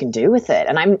different things you can do with it.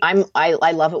 And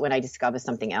I love it when I discover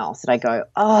something else that I go,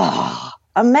 oh,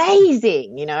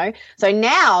 amazing, So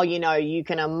now, you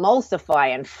can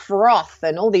emulsify and froth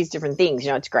and all these different things,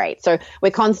 it's great. So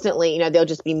we're constantly, there'll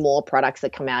just be more products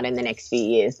that come out in the next few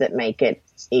years that make it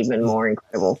even more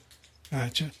incredible.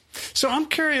 Gotcha. So I'm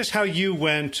curious how you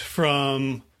went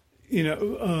from,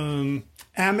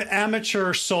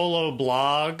 amateur solo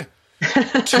blog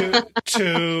to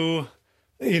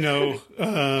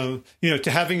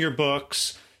to having your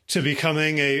books, to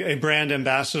becoming a brand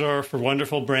ambassador for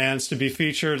wonderful brands, to be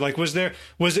featured. Like, was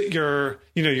it your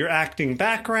acting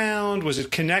background? Was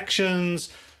it connections?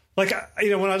 Like,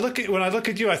 when I look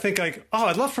at you, I think like, oh,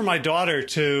 I'd love for my daughter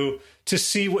to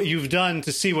see what you've done,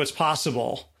 to see what's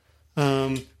possible.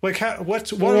 What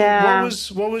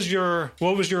was your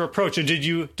approach? And did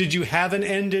you have an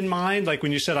end in mind? Like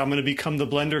when you said, I'm going to become the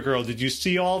Blender Girl, did you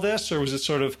see all this, or was it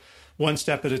sort of one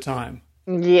step at a time?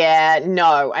 Yeah,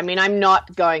 no. I mean, I'm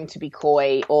not going to be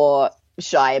coy or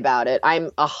shy about it.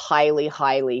 I'm a highly,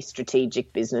 highly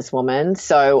strategic businesswoman.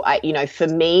 So for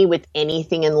me, with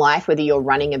anything in life, whether you're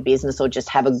running a business or just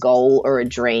have a goal or a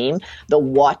dream, the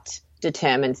what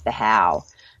determines the how.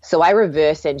 So I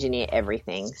reverse engineer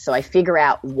everything. So I figure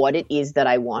out what it is that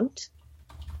I want,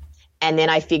 and then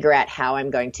I figure out how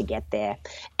I'm going to get there.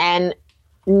 And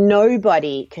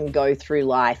nobody can go through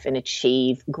life and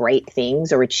achieve great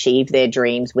things or achieve their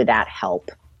dreams without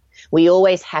help. We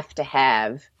always have to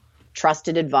have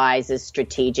trusted advisors,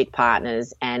 strategic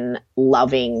partners, and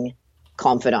loving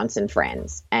confidants and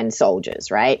friends and soldiers,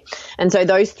 right? And so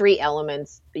those three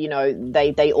elements,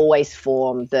 they always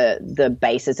form the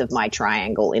basis of my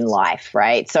triangle in life,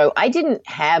 right? So I didn't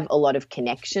have a lot of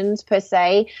connections per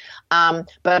se,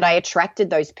 but I attracted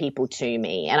those people to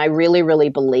me. And I really, really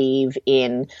believe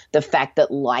in the fact that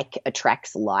like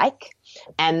attracts like,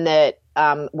 and that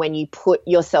when you put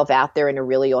yourself out there in a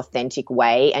really authentic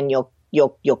way and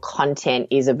your content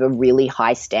is of a really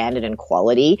high standard and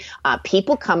quality,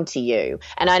 people come to you.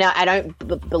 And I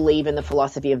don't believe in the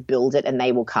philosophy of build it and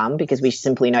they will come, because we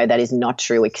simply know that is not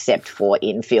true except for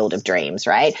in Field of Dreams,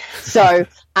 right? So,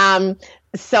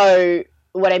 so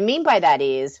what I mean by that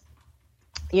is,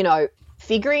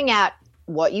 figuring out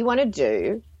what you want to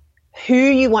do, who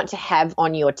you want to have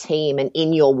on your team and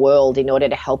in your world in order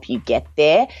to help you get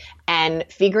there, and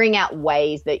figuring out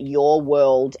ways that your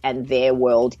world and their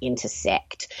world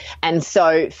intersect. And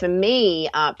so for me,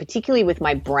 particularly with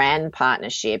my brand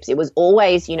partnerships, it was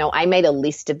always, I made a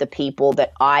list of the people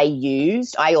that I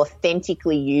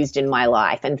authentically used in my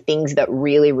life, and things that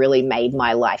really, really made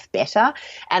my life better.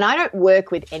 And I don't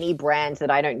work with any brands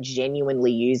that I don't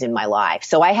genuinely use in my life.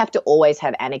 So I have to always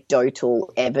have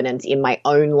anecdotal evidence in my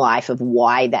own life of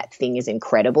why that thing is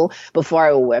incredible before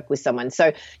I will work with someone.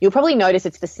 So you'll probably notice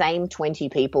it's the same 20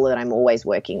 people that I'm always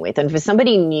working with. And for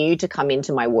somebody new to come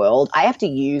into my world, I have to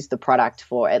use the product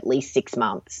for at least 6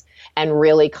 months and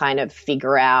really kind of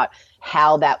figure out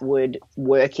how that would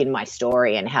work in my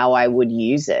story and how I would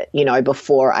use it,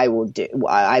 before I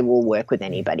will work with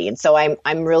anybody. And so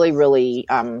I'm really, really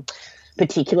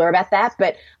particular about that.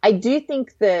 But I do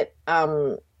think that,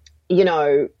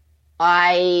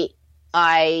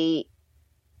 I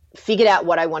figured out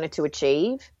what I wanted to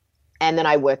achieve, and then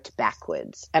I worked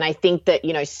backwards. And I think that,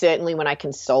 certainly when I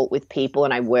consult with people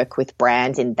and I work with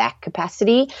brands in that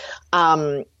capacity,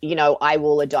 I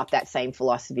will adopt that same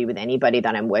philosophy with anybody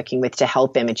that I'm working with to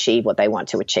help them achieve what they want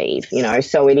to achieve,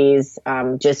 So it is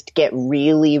just get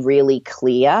really, really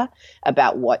clear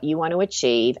about what you want to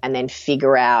achieve, and then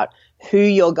figure out who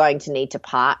you're going to need to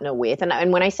partner with.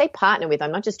 And when I say partner with,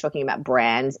 I'm not just talking about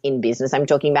brands in business. I'm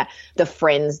talking about the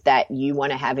friends that you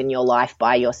want to have in your life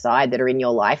by your side, that are in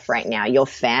your life right now, your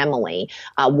family,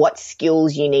 what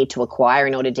skills you need to acquire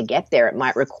in order to get there. It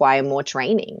might require more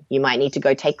training. You might need to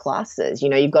go take classes.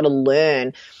 You've got to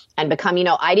learn and become,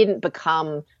 I didn't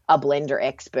become a Blender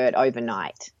expert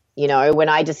overnight. When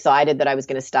I decided that I was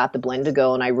going to start the Blender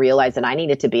Girl and I realized that I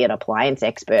needed to be an appliance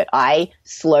expert, I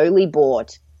slowly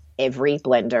bought every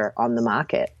blender on the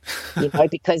market,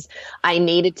 because I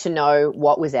needed to know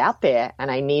what was out there,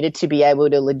 and I needed to be able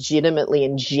to legitimately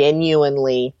and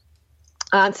genuinely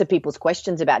answer people's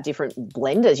questions about different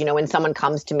blenders. When someone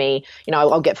comes to me,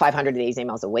 I'll get 500 of these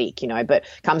emails a week, but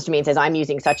comes to me and says, I'm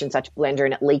using such and such blender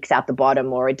and it leaks out the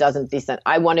bottom, or it doesn't this. And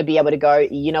I want to be able to go,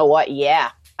 you know what?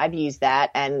 Yeah, I've used that,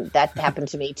 and that happened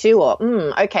to me too. Or,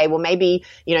 okay, well maybe,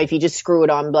 if you just screw it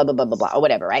on, blah, blah, blah, blah, blah, or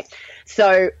whatever, right?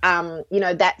 So,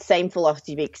 that same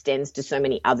philosophy extends to so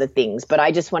many other things, but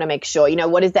I just want to make sure,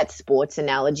 what is that sports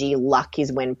analogy? Luck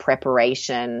is when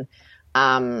preparation,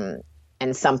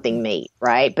 and something meet,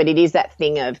 right? But it is that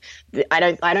thing of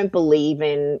I don't believe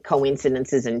in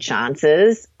coincidences and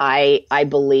chances. I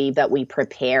believe that we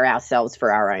prepare ourselves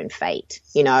for our own fate,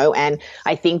 and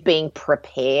I think being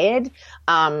prepared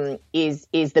is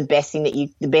the best thing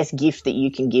the best gift that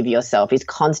you can give yourself is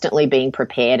constantly being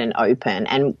prepared and open.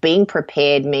 And being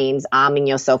prepared means arming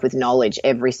yourself with knowledge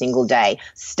every single day,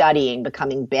 studying,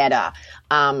 becoming better,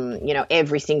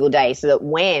 every single day, so that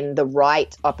when the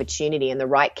right opportunity and the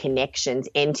right connections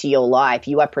enter your life,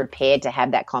 you are prepared to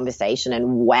have that conversation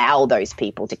and wow those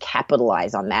people, to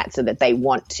capitalize on that so that they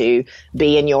want to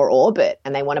be in your orbit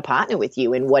and they want to partner with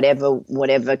you in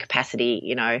whatever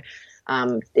capacity,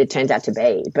 it turns out to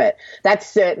be. But that's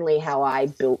certainly how I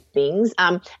built things.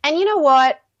 And you know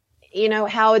what,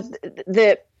 Howard,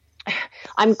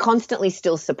 I'm constantly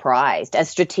still surprised, as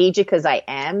strategic as I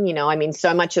am,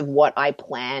 so much of what I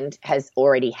planned has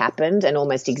already happened, and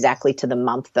almost exactly to the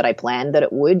month that I planned that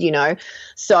it would,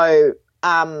 So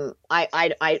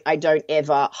I don't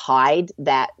ever hide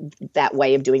that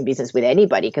way of doing business with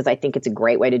anybody, because I think it's a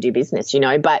great way to do business,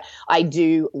 but I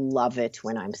do love it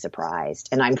when I'm surprised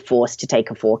and I'm forced to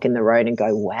take a fork in the road and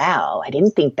go, wow, I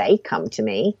didn't think they'd come to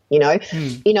me,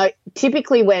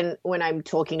 Typically when I'm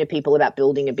talking to people about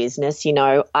building a business,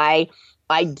 I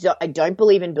don't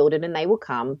believe in build it and they will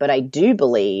come, but I do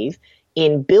believe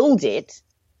in build it,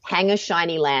 hang a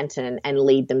shiny lantern and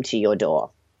lead them to your door.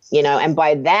 And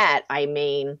by that, I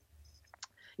mean,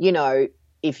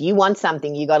 if you want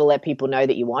something, you got to let people know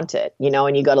that you want it,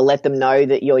 and you got to let them know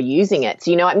that you're using it.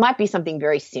 So, it might be something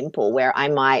very simple where I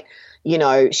might,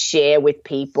 share with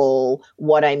people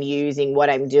what I'm using, what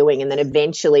I'm doing. And then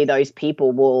eventually those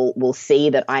people will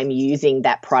see that I'm using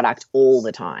that product all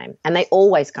the time, and they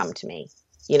always come to me.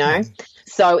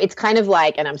 So it's kind of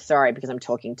like, and I'm sorry because I'm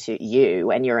talking to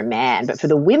you and you're a man, but for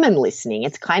the women listening,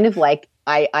 it's kind of like,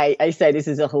 I say this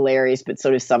is a hilarious but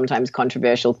sort of sometimes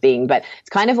controversial thing, but it's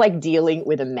kind of like dealing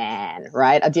with a man,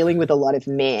 right? Dealing with a lot of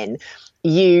men.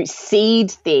 You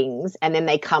seed things and then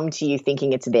they come to you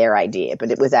thinking it's their idea,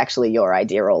 but it was actually your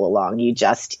idea all along. You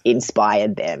just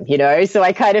inspired them, So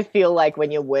I kind of feel like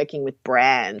when you're working with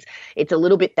brands, it's a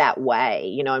little bit that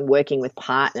way, and working with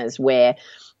partners where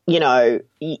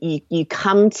you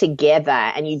come together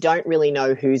and you don't really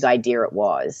know whose idea it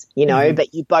was,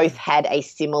 but you both had a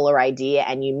similar idea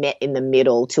and you met in the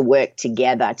middle to work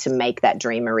together to make that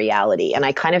dream a reality. And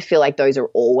I kind of feel like those are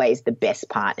always the best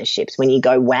partnerships, when you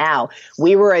go, wow,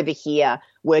 we were over here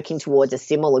working towards a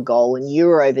similar goal and you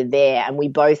were over there and we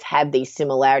both have these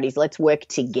similarities. Let's work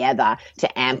together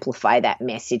to amplify that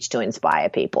message to inspire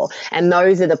people. And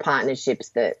those are the partnerships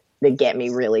that get me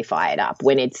really fired up,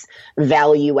 when it's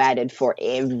value added for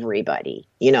everybody,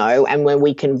 and when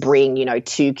we can bring,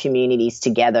 two communities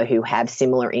together who have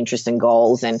similar interests and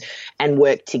goals and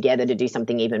work together to do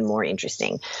something even more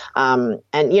interesting. And,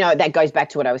 that goes back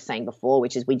to what I was saying before,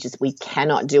 which is we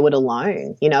cannot do it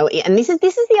alone, and this is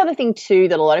the other thing too,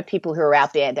 that a lot of people who are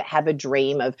out there that have a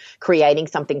dream of creating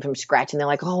something from scratch and they're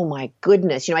like, oh my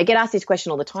goodness, I get asked this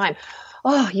question all the time.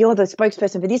 Oh, you're the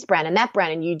spokesperson for this brand and that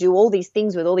brand and you do all these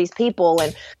things with all these people.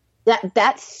 And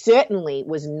that certainly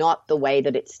was not the way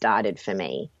that it started for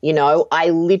me. I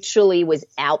literally was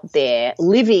out there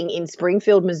living in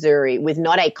Springfield, Missouri with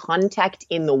not a contact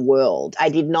in the world. I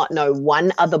did not know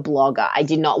one other blogger. I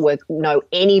did not know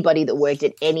anybody that worked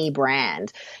at any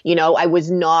brand.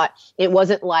 It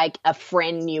wasn't like a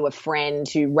friend knew a friend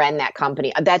who ran that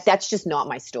company. That's just not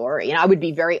my story. And I would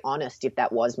be very honest if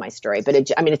that was my story, but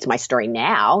it's my story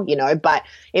now, but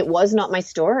it was not my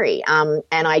story. And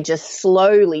I just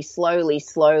slowly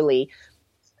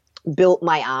built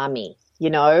my army,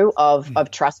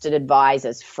 of trusted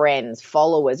advisors, friends,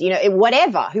 followers,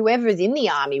 whoever's in the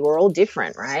army, we're all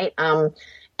different, right?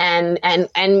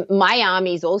 And my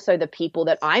army is also the people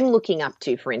that I'm looking up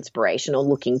to for inspiration, or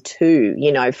looking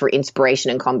to, for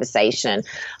inspiration and conversation,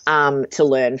 to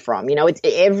learn from, it's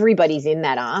everybody's in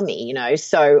that army,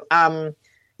 so,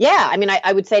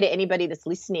 I would say to anybody that's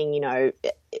listening,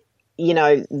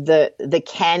 the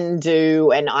can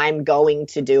do and I'm going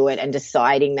to do it, and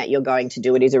deciding that you're going to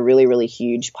do it is a really, really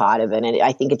huge part of it. And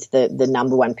I think it's the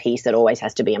number one piece that always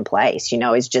has to be in place,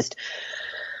 is just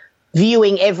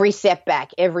viewing every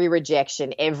setback, every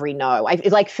rejection, every no.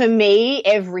 Like for me,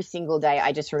 every single day,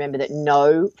 I just remember that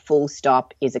no full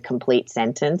stop is a complete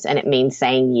sentence, and it means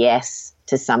saying yes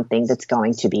to something that's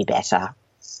going to be better.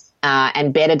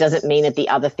 And better doesn't mean that the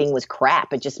other thing was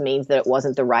crap. It just means that it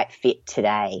wasn't the right fit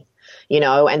today.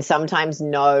 And sometimes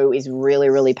no is really,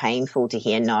 really painful to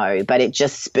hear no, but it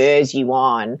just spurs you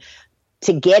on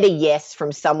to get a yes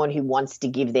from someone who wants to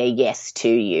give their yes to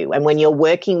you. And when you're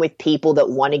working with people that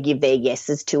want to give their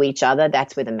yeses to each other,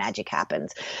 that's where the magic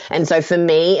happens. And so for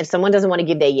me, if someone doesn't want to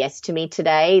give their yes to me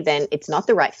today, then it's not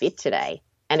the right fit today.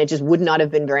 And it just would not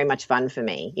have been very much fun for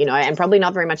me, you know, and probably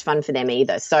not very much fun for them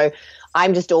either. So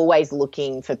I'm just always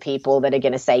looking for people that are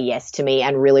going to say yes to me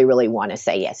and really, really want to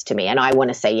say yes to me. And I want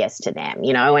to say yes to them,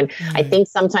 you know. And I think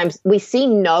sometimes we see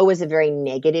no as a very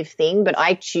negative thing, but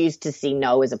I choose to see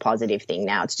no as a positive thing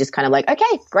now. It's just kind of like,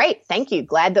 okay, great. Thank you.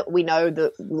 Glad that we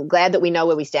know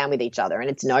where we stand with each other. And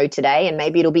it's no today. And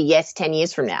maybe it'll be yes 10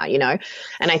 years from now, you know.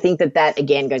 And I think that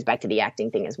again goes back to the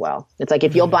acting thing as well. It's like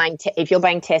if you're buying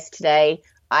Tess today,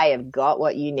 I have got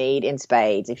what you need in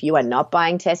spades. If you are not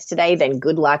buying Tess today, then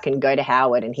good luck and go to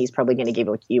Howard and he's probably going to give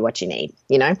you what you need,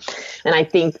 you know? And I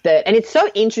think that, and it's so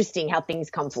interesting how things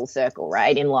come full circle,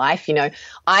 right? In life, you know,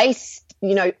 I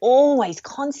always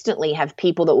constantly have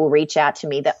people that will reach out to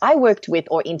me that I worked with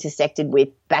or intersected with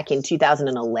back in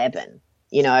 2011,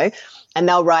 you know, and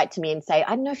they'll write to me and say,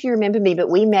 I don't know if you remember me, but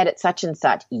we met at such and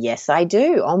such. Yes, I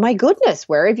do. Oh my goodness,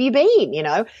 where have you been? You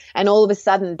know, and all of a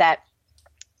sudden that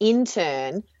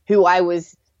intern who I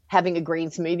was having a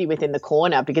green smoothie with in the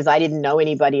corner because I didn't know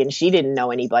anybody and she didn't know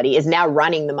anybody is now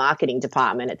running the marketing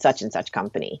department at such and such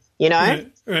company, you know?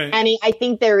 Right. And I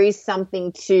think there is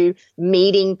something to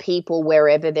meeting people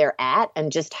wherever they're at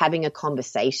and just having a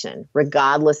conversation,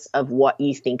 regardless of what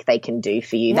you think they can do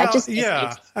for you. Well, that just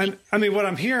yeah. And I mean, what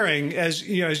I'm hearing as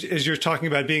you're talking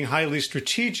about being highly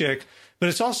strategic, but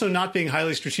it's also not being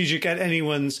highly strategic at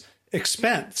anyone's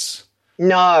expense.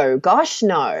 No, gosh,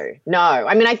 no.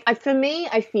 I mean, for me,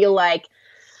 I feel like,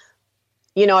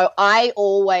 you know, I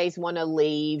always want to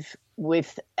leave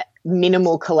with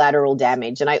minimal collateral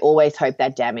damage. And I always hope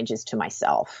that damage is to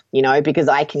myself, you know, because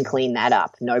I can clean that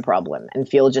up, no problem, and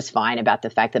feel just fine about the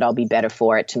fact that I'll be better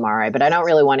for it tomorrow. But I don't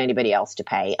really want anybody else to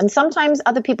pay. And sometimes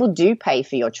other people do pay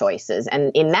for your choices.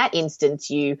 And in that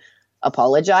instance, you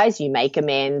apologize, you make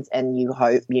amends, and you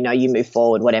hope, you know, you move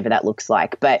forward, whatever that looks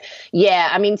like. But yeah,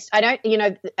 I mean, I don't, you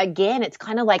know, again, it's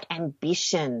kind of like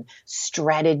ambition,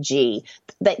 strategy.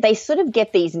 They sort of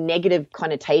get these negative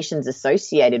connotations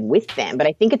associated with them. But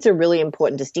I think it's a really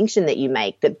important distinction that you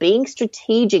make, that being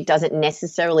strategic doesn't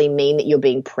necessarily mean that you're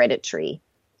being predatory.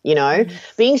 You know,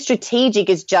 being strategic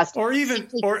is just or even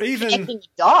connecting the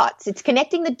dots. It's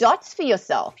connecting the dots for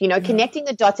yourself, you know, connecting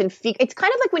the dots and it's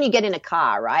kind of like when you get in a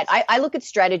car, right? I look at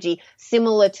strategy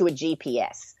similar to a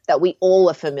GPS that we all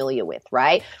are familiar with,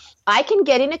 right? I can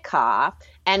get in a car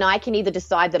and I can either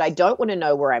decide that I don't want to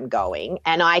know where I'm going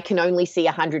and I can only see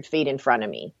 100 feet in front of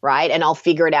me, right? And I'll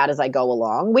figure it out as I go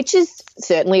along, which is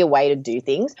certainly a way to do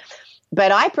things.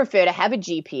 But I prefer to have a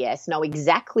GPS, know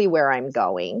exactly where I'm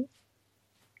going,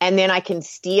 and then I can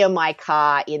steer my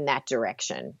car in that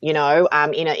direction, you know,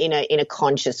 in a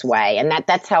conscious way. And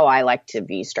that's how I like to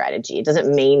view strategy. It doesn't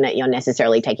mean that you're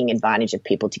necessarily taking advantage of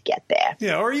people to get there.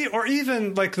 Yeah, or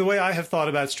even like the way I have thought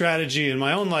about strategy in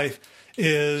my own life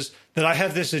is that I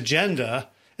have this agenda,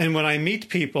 and when I meet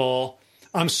people,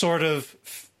 I'm sort of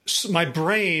my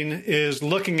brain is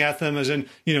looking at them as in,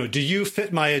 you know, do you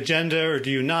fit my agenda or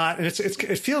do you not? And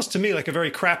it feels to me like a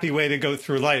very crappy way to go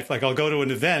through life. Like I'll go to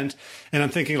an event and I'm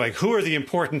thinking like, who are the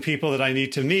important people that I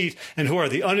need to meet and who are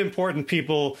the unimportant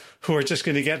people who are just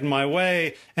going to get in my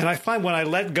way? And I find when I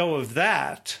let go of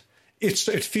that, it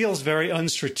feels very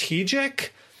unstrategic.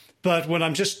 But when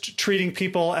I'm just treating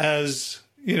people as,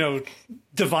 you know,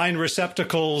 divine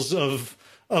receptacles of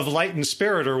light and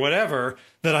spirit or whatever,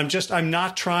 that I'm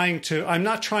not trying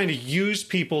to use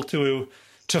people to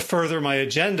further my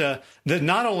agenda, that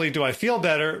not only do I feel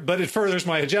better, but it furthers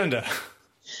my agenda.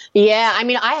 Yeah. I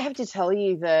mean, I have to tell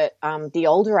you that the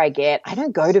older I get, I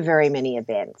don't go to very many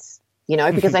events, you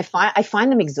know, because I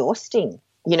find them exhausting,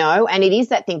 you know, and it is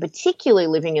that thing, particularly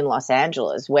living in Los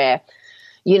Angeles where,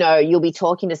 you know, you'll be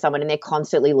talking to someone and they're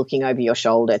constantly looking over your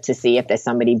shoulder to see if there's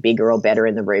somebody bigger or better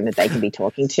in the room that they can be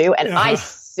talking to. And I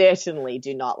certainly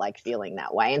do not like feeling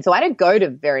that way. And so I don't go to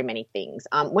very many things.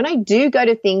 When I do go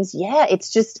to things, yeah, it's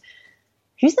just,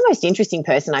 who's the most interesting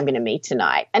person I'm going to meet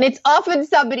tonight? And it's often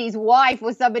somebody's wife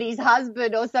or somebody's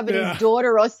husband or somebody's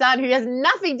daughter or son who has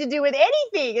nothing to do with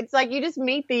anything. It's like you just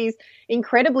meet these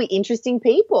incredibly interesting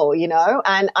people, you know,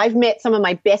 and I've met some of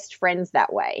my best friends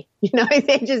that way. You know,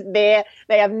 they're just there.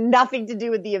 They have nothing to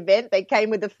do with the event. They came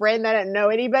with a friend. They don't know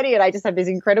anybody. And I just have this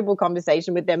incredible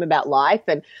conversation with them about life.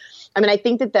 And I mean, I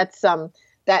think that's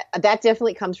that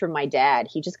definitely comes from my dad.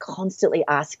 He just constantly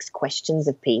asks questions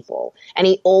of people. And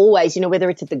he always, you know, whether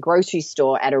it's at the grocery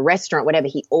store, at a restaurant, whatever,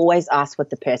 he always asks what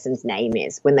the person's name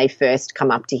is when they first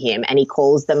come up to him. And he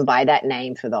calls them by that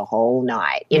name for the whole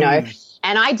night, you know.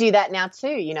 And I do that now too,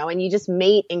 and you just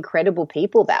meet incredible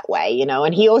people that way,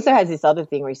 and he also has this other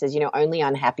thing where he says, only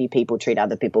unhappy people treat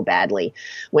other people badly.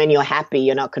 When you're happy,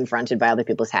 you're not confronted by other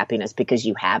people's happiness because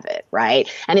you have it,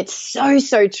 right? And it's so,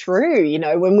 so true.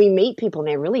 When we meet people and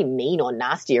they're really mean or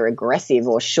nasty or aggressive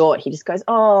or short, he just goes,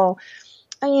 oh,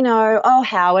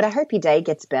 Howard, I hope your day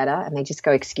gets better. And they just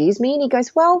go, excuse me? And he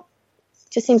goes, well,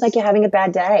 just seems like you're having a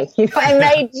bad day.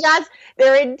 And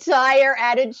their entire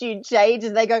attitude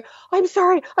changes. They go, I'm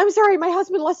sorry, my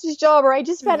husband lost his job, or I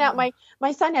just found out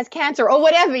my son has cancer, or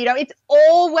whatever. It's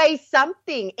always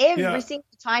something every single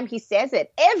time he says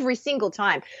it, every single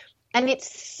time. And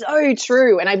it's so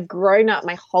true. And I've grown up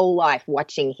my whole life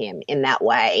watching him in that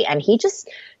way. And he just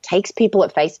takes people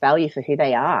at face value for who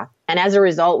they are. And as a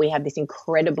result, we have this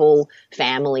incredible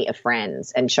family of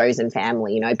friends and chosen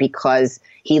family, because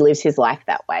he lives his life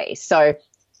that way. So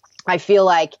I feel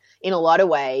like in a lot of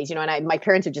ways, and my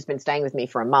parents have just been staying with me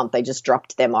for a month. They just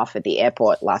dropped them off at the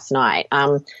airport last night.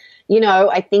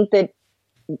 I think that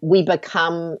we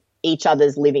become each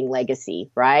other's living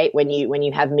legacy, right? When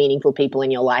you have meaningful people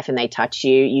in your life and they touch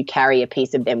you, you carry a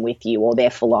piece of them with you, or their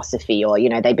philosophy, or,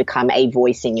 they become a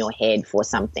voice in your head for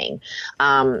something.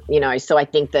 So I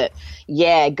think that,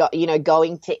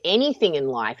 going to anything in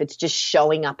life, it's just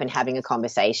showing up and having a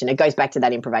conversation. It goes back to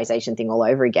that improvisation thing all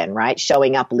over again, right?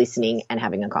 Showing up, listening, and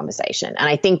having a conversation. And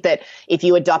I think that if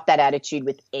you adopt that attitude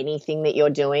with anything that you're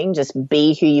doing, just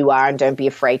be who you are and don't be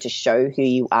afraid to show who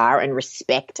you are, and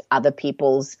respect other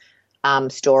people's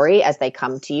story as they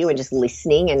come to you, and just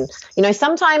listening. And,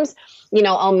 sometimes,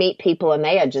 I'll meet people and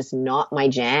they are just not my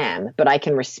jam, but I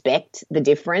can respect the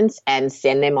difference and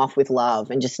send them off with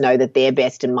love, and just know that their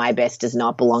best and my best does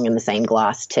not belong in the same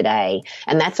glass today.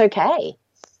 And that's okay.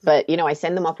 But, I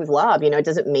send them off with love. It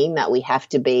doesn't mean that we have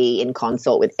to be in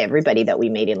consort with everybody that we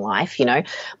meet in life,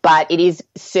 but it is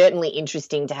certainly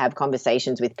interesting to have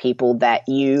conversations with people that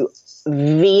you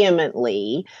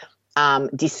vehemently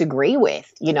disagree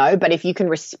with, but if you can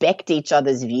respect each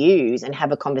other's views and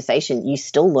have a conversation, you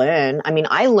still learn. I mean,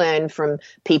 I learn from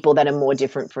people that are more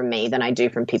different from me than I do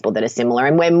from people that are similar,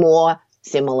 and we're more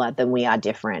similar than we are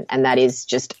different. And that is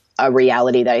just a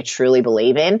reality that I truly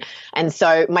believe in. And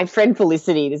so my friend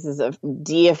Felicity, this is a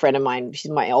dear friend of mine.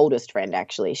 She's my oldest friend,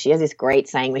 actually. She has this great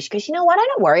saying where she goes, you know what? I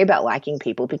don't worry about liking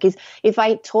people, because if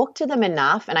I talk to them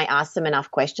enough and I ask them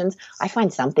enough questions, I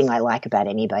find something I like about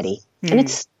anybody. And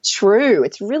it's true.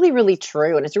 It's really, really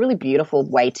true. And it's a really beautiful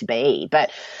way to be.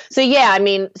 But so,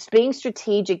 being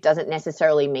strategic doesn't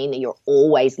necessarily mean that you're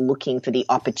always looking for the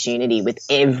opportunity with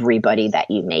everybody that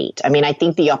you meet. I mean, I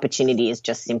think the opportunity is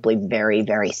just simply very,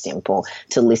 very simple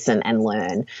to listen and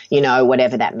learn,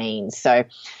 whatever that means. So,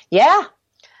 yeah.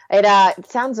 It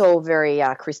sounds all very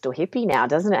crystal hippie now,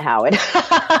 doesn't it, Howard?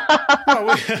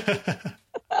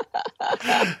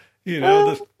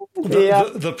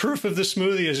 The proof of the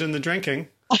smoothie is in the drinking.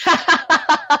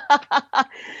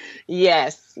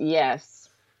 Yes. Yeah.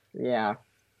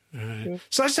 Right.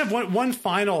 So I just have one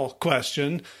final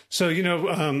question. So,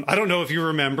 I don't know if you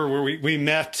remember where we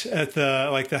met at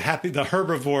the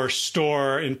Herbivore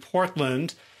store in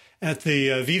Portland at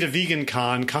the Vita Vegan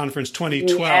Con conference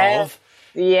 2012.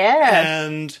 Yeah.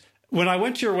 And when I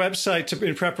went to your website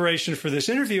in preparation for this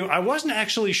interview, I wasn't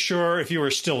actually sure if you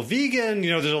were still vegan.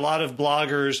 There's a lot of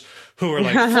bloggers who are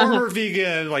like former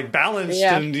vegan, like balanced,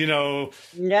 and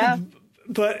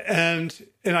But and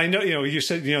I know you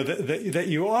said that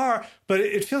you are, but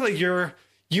it feels like you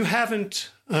haven't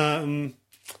aimed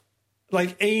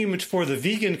for the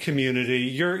vegan community.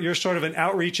 You're sort of an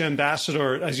outreach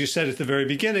ambassador, as you said at the very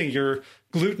beginning. You're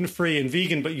gluten-free and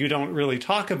vegan, but you don't really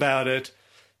talk about it.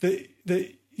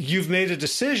 You've made a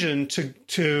decision to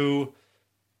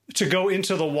go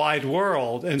into the wide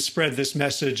world and spread this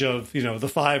message of the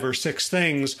 5 or 6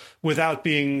 things without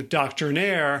being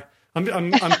doctrinaire.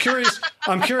 I'm curious.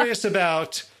 I'm curious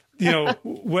about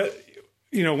what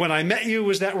when I met you,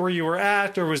 was that where you were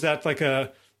at, or was that like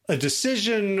a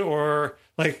decision, or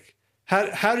like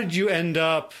how did you end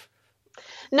up?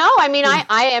 No, I mean I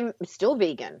am still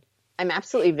vegan. I'm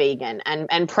absolutely vegan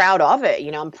and proud of it.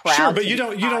 I'm proud. Sure, but you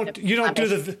don't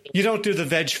do the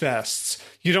veg fests.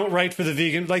 You don't write for the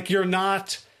vegan. Like you're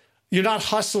not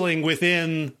hustling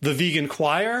within the vegan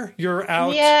choir. You're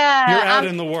out. Yeah, you're out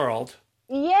in the world.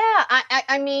 Yeah,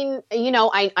 I mean,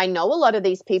 I know a lot of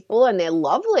these people and they're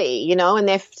lovely, and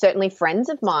they're certainly friends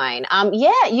of mine.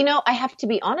 I have to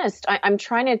be honest. I'm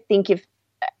trying to think if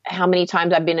how many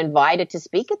times I've been invited to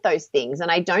speak at those things, and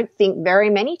I don't think very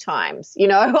many times.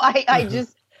 I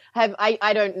just have.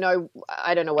 I don't know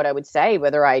what I would say.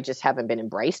 Whether I just haven't been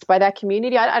embraced by that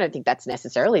community. I don't think that's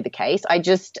necessarily the case. I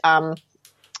just,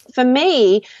 for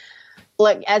me,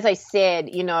 Look, as I said,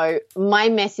 my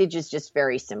message is just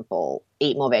very simple.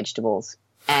 Eat more vegetables.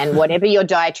 And whatever your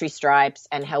dietary stripes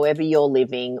and however you're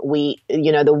living,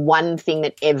 the one thing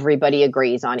that everybody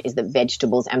agrees on is that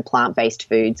vegetables and plant-based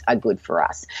foods are good for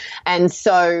us. And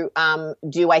so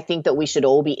do I think that we should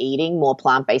all be eating more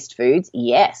plant-based foods?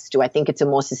 Yes. Do I think it's a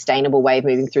more sustainable way of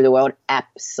moving through the world?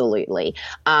 Absolutely.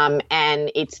 And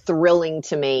it's thrilling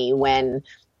to me when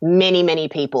many, many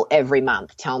people every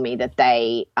month tell me that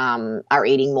they are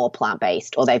eating more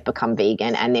plant-based or they've become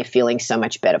vegan and they're feeling so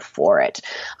much better for it.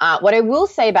 What I will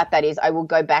say about that is I will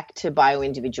go back to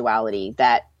bio-individuality,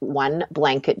 that one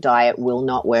blanket diet will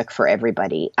not work for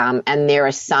everybody. And there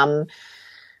are some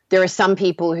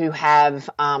people who have,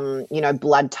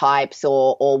 blood types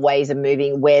or ways of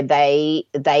moving where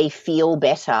they feel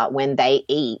better when they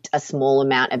eat a small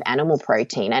amount of animal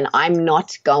protein. And I'm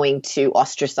not going to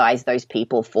ostracize those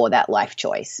people for that life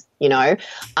choice, but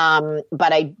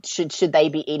should they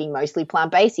be eating mostly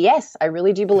plant-based? Yes, I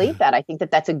really do believe that. I think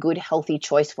that that's a good, healthy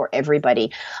choice for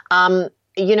everybody. I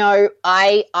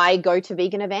go to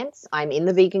vegan events. I'm in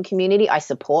the vegan community. I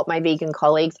support my vegan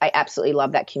colleagues. I absolutely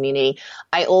love that community.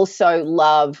 I also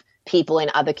love people in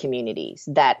other communities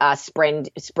that are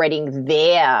spreading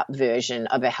their version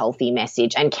of a healthy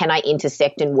message. And can I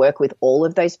intersect and work with all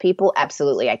of those people?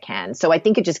 Absolutely, I can. So I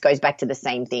think it just goes back to the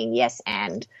same thing. Yes.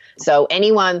 And so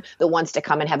anyone that wants to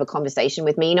come and have a conversation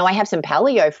with me, I have some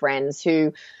paleo friends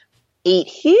who eat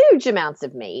huge amounts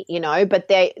of meat, but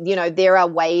there are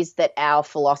ways that our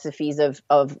philosophies of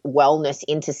wellness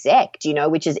intersect,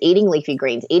 which is eating leafy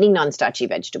greens, eating non-starchy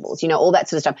vegetables, all that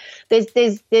sort of stuff.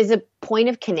 There's a point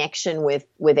of connection with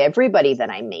everybody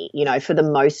that I meet, for the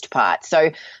most part.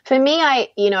 So for me, I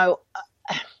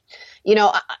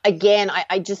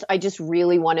just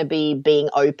really want to be being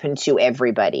open to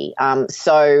everybody.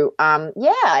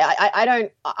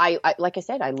 Like I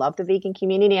said, I love the vegan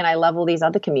community and I love all these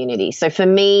other communities. So for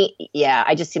me,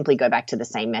 I just simply go back to the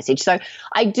same message. So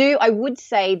I would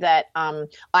say that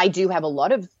I do have a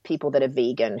lot of people that are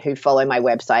vegan who follow my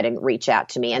website and reach out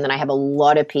to me. And then I have a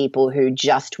lot of people who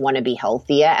just want to be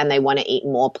healthier and they want to eat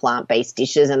more plant-based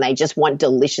dishes and they just want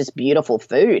delicious, beautiful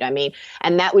food.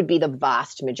 And that would be the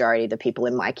vast majority of the people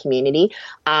in my community.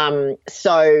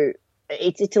 So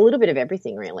it's a little bit of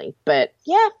everything really. But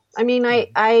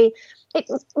it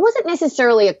wasn't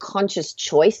necessarily a conscious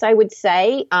choice, I would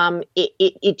say.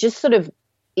 It just sort of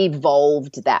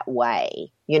evolved that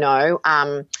way,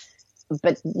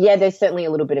 but there's certainly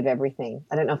a little bit of everything.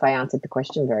 I don't know if I answered the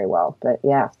question very well, but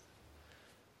yeah.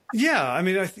 Yeah.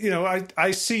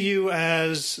 I see you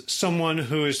as someone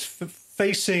who is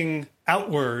facing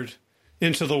outward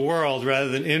into the world rather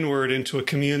than inward into a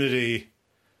community,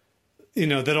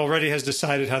 that already has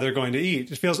decided how they're going to eat.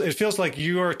 It feels like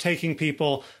you are taking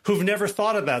people who've never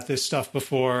thought about this stuff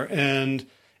before and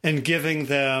giving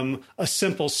them a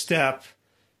simple step,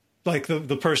 like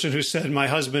the person who said, my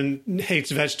husband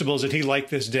hates vegetables and he liked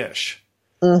this dish.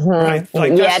 Mm-hmm. Right?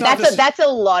 Like, that's a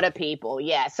lot of people.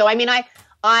 Yeah. So, I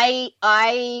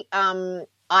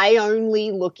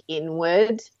only look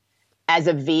inward as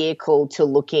a vehicle to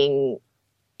looking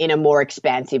in a more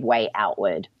expansive way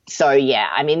outward. So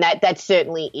that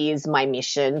certainly is my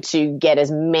mission, to get as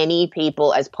many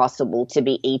people as possible to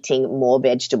be eating more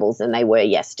vegetables than they were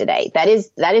yesterday. That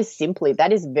is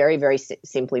very, very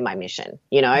simply my mission,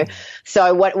 Mm-hmm.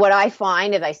 So what I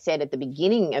find, as I said at the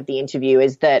beginning of the interview,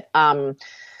 is that,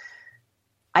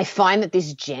 I find that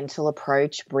this gentle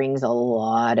approach brings a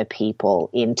lot of people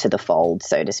into the fold,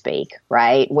 so to speak,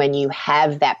 right? When you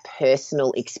have that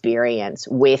personal experience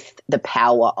with the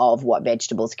power of what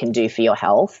vegetables can do for your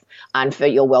health and for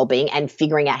your well-being, and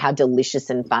figuring out how delicious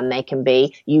and fun they can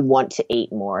be, you want to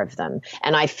eat more of them.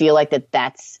 And I feel like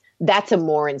that's a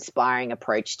more inspiring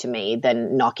approach to me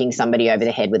than knocking somebody over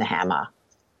the head with a hammer.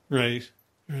 Right.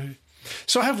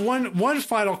 So I have one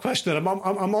final question that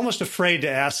I'm almost afraid to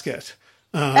ask it.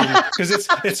 Because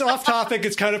it's off topic,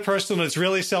 it's kind of personal, it's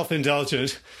really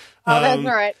self-indulgent. That's all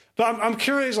right. But I'm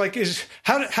curious,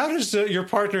 how does your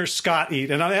partner Scott eat?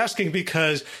 And I'm asking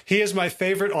because he is my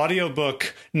favorite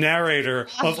audiobook narrator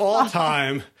of all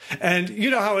time. And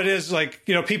you know how it is,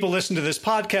 people listen to this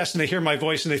podcast and they hear my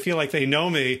voice and they feel like they know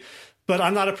me, but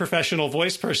I'm not a professional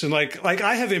voice person. Like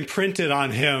I have imprinted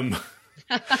on him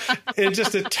in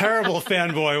just a terrible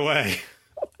fanboy way.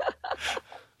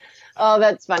 Oh,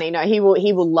 that's funny. No, he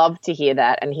will love to hear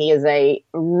that. And he is a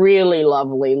really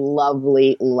lovely,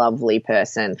 lovely, lovely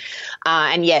person.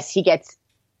 And yes, he gets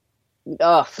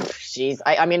Oh, jeez.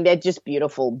 I mean, they're just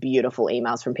beautiful, beautiful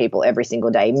emails from people every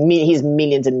single day. He's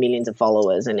millions and millions of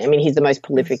followers. And I mean, he's the most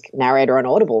prolific narrator on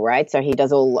Audible, right? So he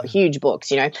does all huge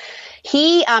books, you know.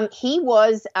 He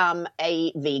was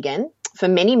a vegan for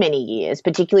many, many years,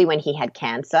 particularly when he had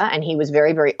cancer. And he was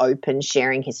very, very open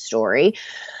sharing his story.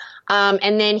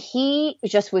 And then he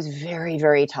just was very,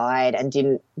 very tired and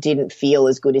didn't feel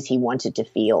as good as he wanted to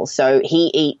feel. So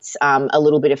he eats a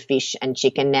little bit of fish and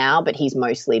chicken now, but he's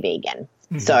mostly vegan.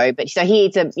 Mm-hmm. So he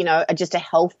eats just a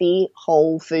healthy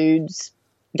whole foods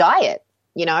diet,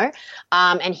 you know.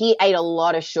 And he ate a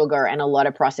lot of sugar and a lot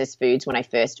of processed foods when I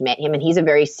first met him. And he's a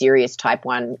very serious type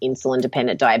 1 insulin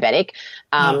dependent diabetic.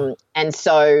 And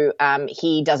so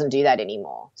he doesn't do that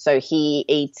anymore. So he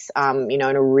eats, in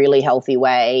a really healthy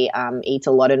way, eats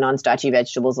a lot of non-starchy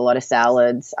vegetables, a lot of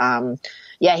salads.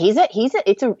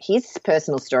 His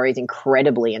personal story is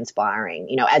incredibly inspiring,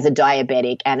 you know, as a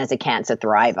diabetic and as a cancer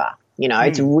thriver. You know,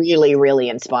 it's really, really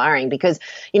inspiring because,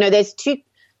 you know, there's two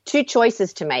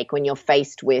choices to make when you're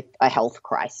faced with a health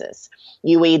crisis.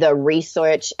 You either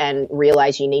research and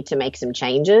realize you need to make some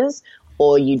changes,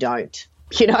 or you don't.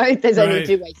 You know, there's only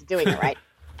two ways of doing it, right?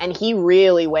 And he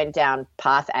really went down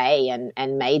path A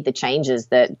and made the changes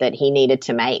that he needed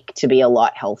to make to be a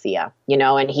lot healthier, you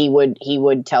know, and he would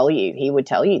tell you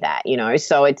that, you know.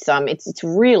 So it's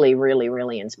really, really,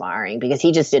 really inspiring because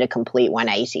he just did a complete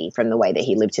 180 from the way that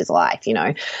he lived his life, you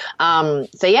know.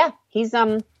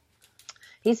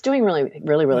 He's doing really,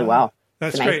 really, really well.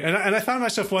 That's great. And I found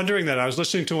myself wondering that. I was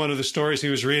listening to one of the stories he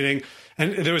was reading,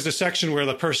 and there was a section where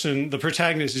the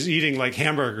protagonist is eating like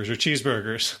hamburgers or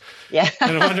cheeseburgers. Yeah.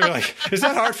 And I wonder, like, is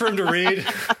that hard for him to read?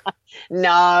 No.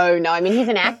 I mean, he's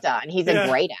an actor, and he's a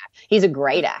great actor. He's a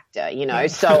great actor, you know.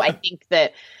 So I think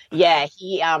that,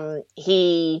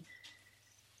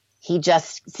 he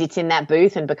just sits in that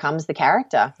booth and becomes the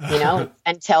character, you know,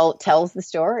 and tells the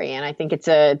story. And I think it's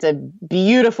a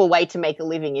beautiful way to make a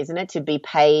living, isn't it? To be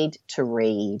paid to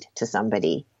read to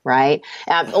somebody, right?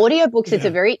 Audiobooks, it's a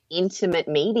very intimate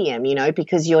medium, you know,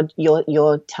 because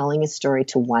you're telling a story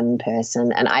to one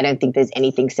person. And I don't think there's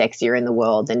anything sexier in the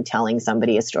world than telling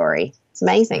somebody a story. It's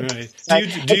amazing. Right. So,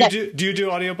 do you do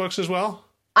audiobooks as well?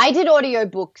 I did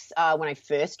audiobooks when I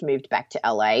first moved back to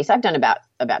LA. So I've done about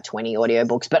 20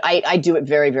 audiobooks, but I do it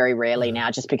very, very rarely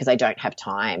now just because I don't have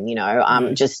time, you know.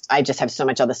 I just have so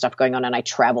much other stuff going on and I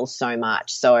travel so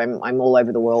much. So I'm all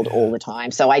over the world all the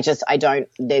time. So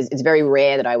it's very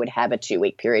rare that I would have a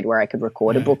 2-week period where I could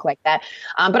record a book like that.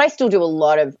 But I still do a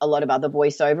lot of other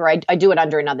voiceover. I do it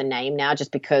under another name now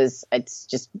just because it's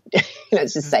just,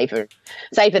 it's just safer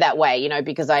that way, you know,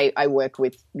 because I work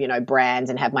with, you know, brands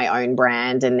and have my own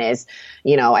brand. And there's,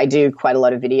 you know, I do quite a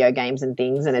lot of video games and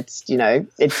things, and it's, you know,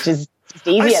 it's just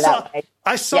easier that way.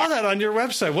 I saw that on your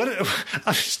website.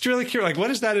 I'm just really curious. Like, what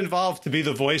does that involve to be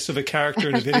the voice of a character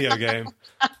in a video game?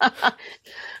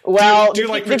 Well, do you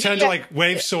like pretend to like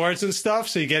wave swords and stuff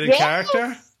so you get in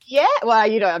character? Yeah, well,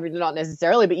 you know, I mean, not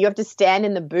necessarily, but you have to stand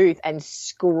in the booth and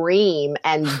scream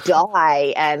and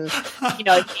die and, you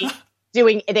know,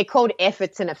 they're called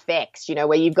efforts and effects, you know,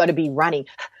 where you've got to be running.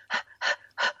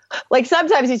 Like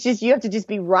sometimes it's just you have to just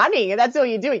be running and that's all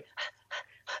you're doing.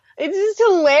 It's just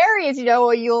hilarious, you know,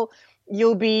 or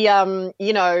you'll be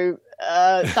you know,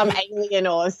 some alien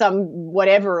or some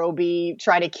whatever will be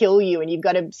trying to kill you and you've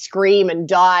got to scream and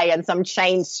die and some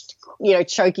chains, you know,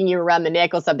 choking you around the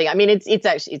neck or something. I mean, it's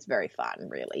actually very fun,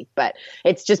 really, but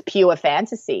it's just pure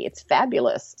fantasy. It's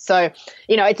fabulous. So,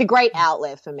 you know, it's a great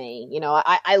outlet for me. You know,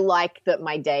 I like that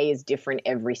my day is different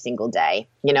every single day,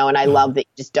 you know, and I love that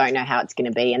you just don't know how it's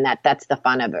going to be. And that's the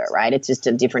fun of it, right? It's just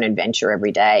a different adventure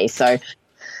every day. So,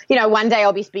 you know, one day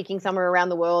I'll be speaking somewhere around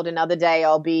the world. Another day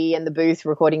I'll be in the booth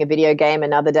recording a video game.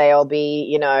 Another day I'll be,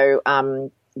 you know,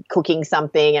 cooking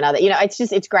something. You know,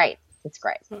 it's great. It's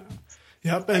great.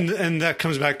 Yep, and that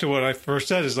comes back to what I first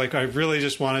said is like I really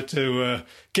just wanted to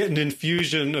get an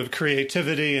infusion of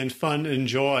creativity and fun and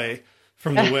joy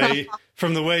from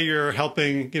the way you're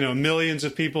helping, you know, millions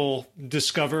of people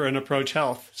discover and approach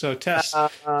health. So Tess,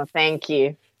 thank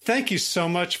you. Thank you so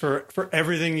much for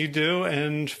everything you do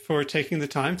and for taking the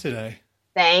time today.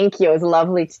 Thank you. It was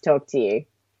lovely to talk to you.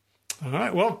 All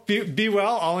right. Well, be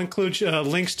well. I'll include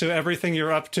links to everything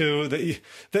you're up to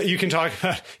that you can talk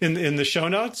about in the show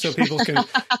notes, so people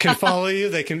can follow you.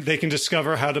 They can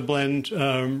discover how to blend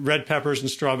red peppers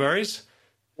and strawberries.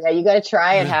 Yeah, you got to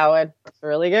try it, Howard. It's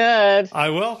really good. I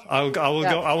will. I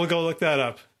will go look that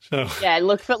up. So yeah,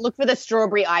 look for the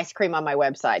strawberry ice cream on my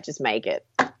website. Just make it,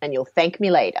 and you'll thank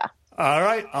me later. All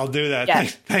right, I'll do that. Yeah.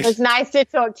 Thanks. It was nice to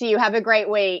talk to you. Have a great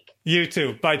week. You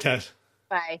too. Bye, Tess.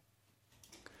 Bye.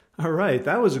 All right,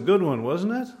 that was a good one,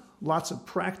 wasn't it? Lots of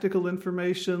practical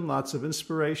information, lots of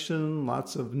inspiration,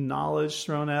 lots of knowledge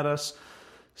thrown at us.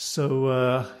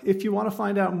 So if you want to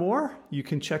find out more, you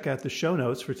can check out the show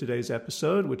notes for today's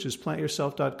episode, which is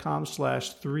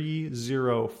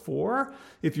plantyourself.com/304.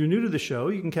 If you're new to the show,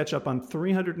 you can catch up on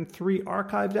 303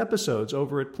 archived episodes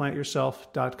over at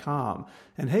plantyourself.com.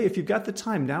 And hey, if you've got the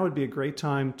time, now would be a great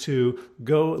time to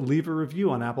go leave a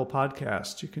review on Apple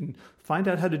Podcasts. You can find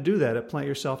out how to do that at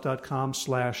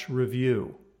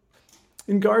plantyourself.com/review.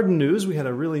 In garden news, we had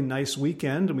a really nice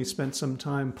weekend, and we spent some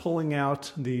time pulling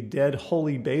out the dead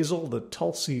holy basil, the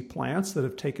Tulsi plants that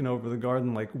have taken over the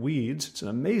garden like weeds. It's an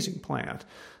amazing plant.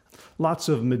 Lots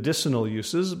of medicinal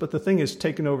uses, but the thing is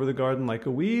taken over the garden like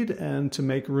a weed, and to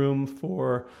make room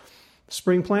for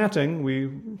spring planting, we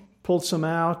pulled some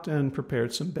out and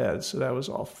prepared some beds, so that was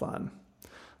all fun.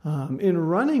 In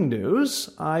running news,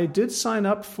 I did sign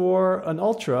up for an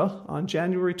ultra on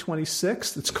January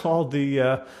 26th. It's called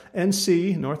the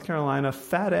NC, North Carolina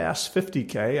Fat Ass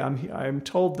 50K. I'm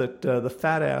told that the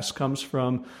fat ass comes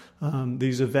from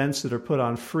these events that are put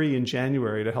on free in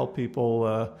January to help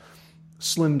people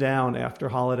slim down after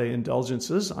holiday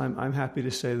indulgences. I'm happy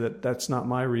to say that that's not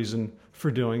my reason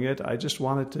for doing it. I just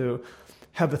wanted to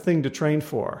have a thing to train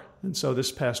for. And so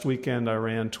this past weekend, I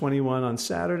ran 21 on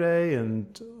Saturday and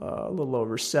a little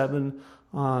over 7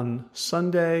 on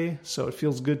Sunday. So it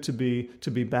feels good to be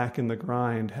back in the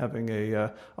grind, having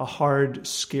a hard,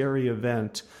 scary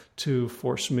event to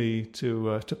force me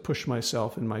to push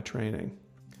myself in my training.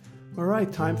 All right,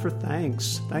 time for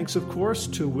thanks. Thanks, of course,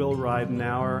 to Will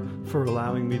Ridenauer for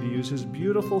allowing me to use his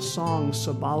beautiful song,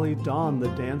 Sabali Dawn, the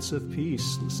Dance of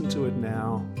Peace. Listen to it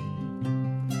now.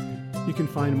 You can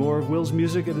find more of Will's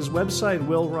music at his website,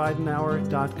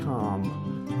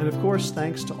 willridenauer.com. And of course,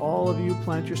 thanks to all of you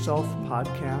Plant Yourself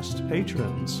podcast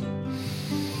patrons.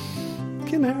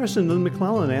 Kim Harrison, Lynn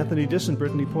McClellan, Anthony Disson,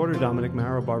 Brittany Porter, Dominic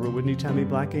Marrow, Barbara Whitney, Tammy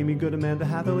Black, Amy Good, Amanda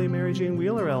Hatherley, Mary Jane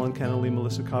Wheeler, Ellen Kennelly,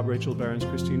 Melissa Cobb, Rachel Behrens,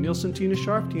 Christine Nielsen, Tina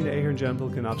Sharp, Tina Ahern, Jan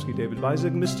Pilkanowski, David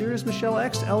Weizig, Mysterious Michelle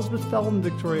X, Elsbeth Feldman,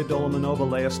 Victoria Dolomanova,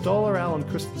 Leah Stoller, Alan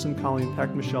Christensen, Colleen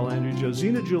Peck, Michelle Andrew,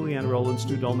 Josina, Julianne Rowland,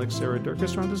 Stu Dolnick, Sarah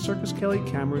Durkis, Rhonda Circus, Kelly,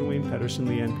 Cameron, Wayne Pedersen,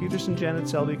 Leanne Peterson, Janet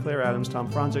Selby, Claire Adams, Tom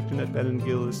Franzik, Jeanette Beden,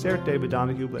 Gil Lissert, David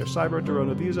Donahue, Blair Cybert,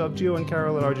 Dorona Vizov, Gio and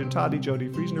Carolyn Argentati, Jody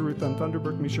Friesner, Ruth Van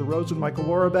Thunderberg, Misha Rose, and Michael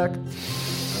Warbeck.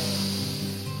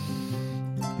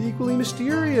 The Equally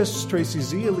Mysterious, Tracy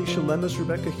Z, Alicia Lemus,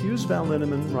 Rebecca Hughes, Val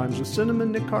Linneman, Rhymes with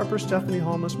Cinnamon, Nick Harper, Stephanie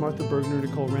Holmes, Martha Bergner,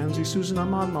 Nicole Ramsey, Susan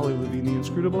Ahmad, Molly Levine, The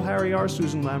Inscrutable, Harry R.,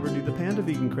 Susan Lamberty, The Panda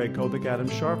Vegan, Craig Kovic, Adam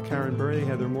Sharp, Karen Burry,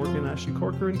 Heather Morgan, Ashley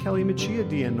Corker, and Kelly Machia,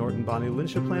 Deanne Norton, Bonnie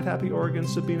Lynch, Plant Happy Oregon,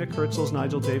 Sabina Kurtzels,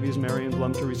 Nigel Davies, Marion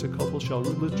Blum, Teresa Copel, Shell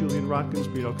Rudless, Julian Rotkins,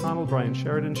 Breed O'Connell, Brian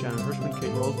Sheridan, Shannon Hirschman,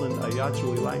 Kate Roseland, Ayat,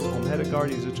 Julie Langholm, Hedda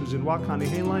Gardy, Zituzin Wak, Connie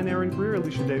Hainline, Aaron Greer,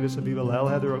 Alicia Davis, Aviva Lel,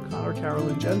 Heather O'Connor,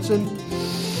 Carolyn Jensen,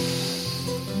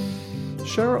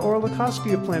 Shara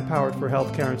Orlikoski of Plant Powered for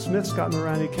Health, Karen Smith, Scott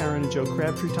Morani, Karen and Joe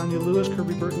Crabtree, Tanya Lewis,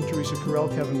 Kirby Burton, Teresa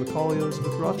Carell, Kevin McCauley,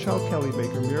 Elizabeth Rothschild, Kelly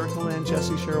Baker, Miracle Land,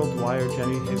 Jesse, Cheryl Dwyer,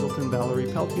 Jenny Hazelton, Valerie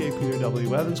Peltier, Peter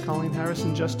W. Evans, Colleen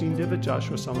Harrison, Justine Divitt,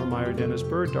 Joshua Sommermeyer, Dennis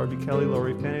Bird, Darby Kelly,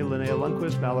 Lori Penny, Linnea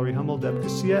Lundquist, Valerie Hummel, Deb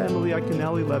Casilla, Emily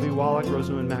Iaconelli, Levy Wallach,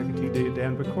 Rosamund McAtee,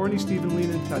 Dan Picorni, Stephen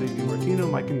Lehman, Teddy DiMartino,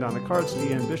 Mike and Donna Kartz,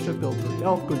 Deanne Bishop, Bill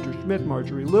Elf, Gunter Schmidt,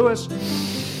 Marjorie Lewis,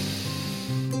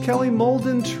 Kelly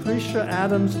Molden, Tricia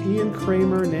Adams, Ian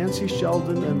Kramer, Nancy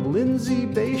Sheldon, and Lindsay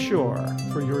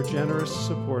Bayshore for your generous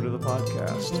support of the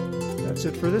podcast. That's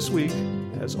it for this week.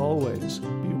 As always,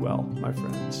 be well, my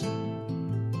friends.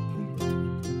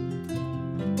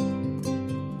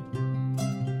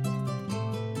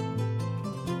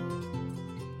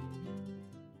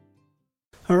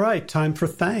 All right, time for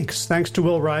thanks. Thanks to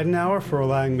Will Ridenauer for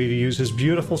allowing me to use his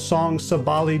beautiful song,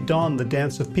 Sabali Dawn, the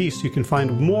Dance of Peace. You can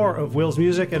find more of Will's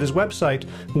music at his website,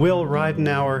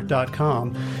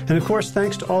 willridenauer.com. And of course,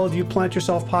 thanks to all of you Plant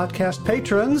Yourself podcast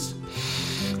patrons.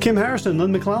 Kim Harrison,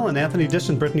 Lynn McClellan, Anthony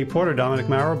Disson, Brittany Porter, Dominic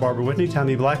Marrow, Barbara Whitney,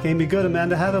 Tammy Black, Amy Good,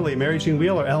 Amanda Hatherley, Mary Jean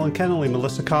Wheeler, Ellen Kennelly,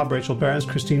 Melissa Cobb, Rachel Behrens,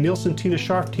 Christine Nielsen, Tina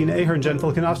Sharp, Tina Ahern, Jen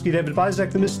Filikanovsky, David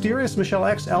Weizek, The Mysterious Michelle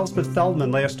X, Elspeth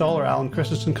Feldman, Leah Stoller, Alan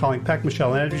Christensen, Colleen Peck,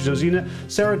 Michelle Andrews, Josina,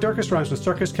 Sarah Durkis, Rhymes with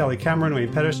Circus, Kelly Cameron,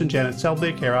 Wayne Pedersen, Janet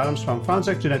Selby, Claire Adams, Tom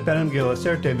Franzik, Jeanette Benham, Gil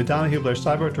Lissert, David Donahue, Blair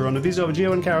Cybert, Dorona Vizov,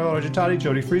 Gio and Carol Argentati,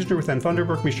 Jody Friesner, Ruth Ann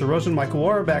Thunderberg, Misha Rosen, Michael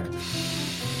Warbeck,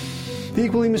 The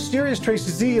Equally Mysterious,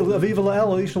 Tracy Z, Aviva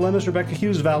Lael, Alicia Lemus, Rebecca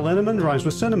Hughes, Val Linneman, Rhymes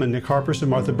with Cinnamon, Nick Harper,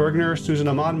 Martha Bergner, Susan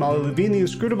Ahmad, Molly Levine, The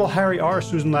Inscrutable, Harry R.,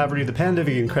 Susan Laverty, The Panda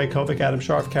Vegan, Craig Kovic, Adam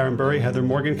Sharp, Karen Burry, Heather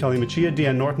Morgan, Kelly Machia,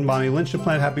 Deanne Norton, Bonnie Lynch,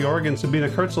 Plant Happy Oregon, Sabina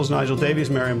Kurtzels, Nigel Davies,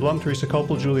 Marion Blum, Teresa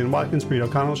Copel, Julian Watkins, Breed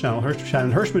O'Connell, Shannon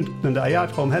Hirschman, Linda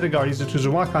Ayat, Holm Hedda Gardy,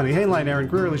 Zituzin Wak, Connie Hainline, Aaron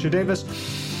Greer, Alicia Davis,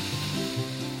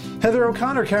 Heather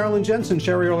O'Connor, Carolyn Jensen,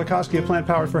 Sherry Orlikowski of Plant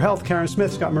Powered for Health, Karen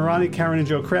Smith, Scott Morani, Karen and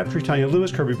Joe Crabtree, Tanya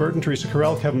Lewis, Kirby Burton, Teresa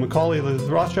Carell, Kevin McCauley,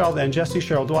 Elizabeth Rothschild, Ann Jesse,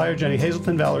 Cheryl Dwyer, Jenny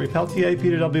Hazelton, Valerie Peltier,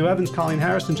 Peter W. Evans, Colleen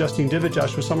Harrison, Justine Divitt,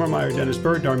 Joshua Sommermeyer, Dennis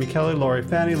Bird, Darmy Kelly, Laurie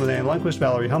Fanny, Linnea Lundquist,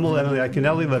 Valerie Hummel, Emily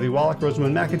Iaconelli, Levy Wallach,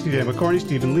 Rosamund McAtee, Dan McCorney,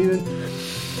 Stephen Lehman,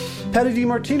 Patty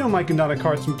DiMartino, Mike and Donna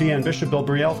Karts, Deanne Bishop, Bill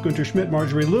Brielf, Gunter Schmidt,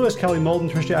 Marjorie Lewis, Kelly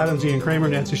Molden, Tricia Adams, Ian Kramer,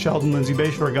 Nancy Sheldon, Lindsay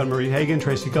Bayshore, Gunn-Marie Hagan,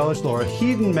 Tracy Gullich, Laura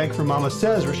Heaton, Meg from Mama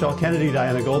Says, Rochelle Kennedy,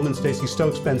 Diana Goldman, Stacey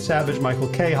Stokes, Ben Savage, Michael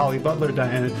Kay, Holly Butler,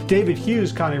 Diana, David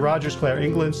Hughes, Connie Rogers, Claire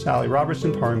England, Sally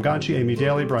Robertson, Param Ganchi, Amy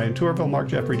Daly, Brian Tourville, Mark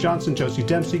Jeffrey Johnson, Josie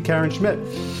Dempsey, Karen Schmidt,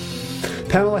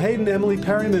 Pamela Hayden, Emily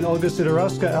Perryman, Olga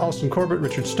Sidorowska, Allison Corbett,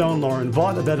 Richard Stone, Lauren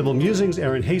Vaught of Edible Musings,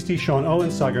 Aaron Hasty, Sean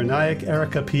Owen, Sagar Nayak,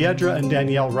 Erica Piedra, and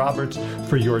Danielle Roberts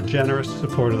for your generous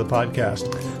support of the podcast.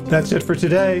 That's it for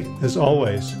today. As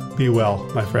always, be well,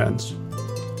 my friends.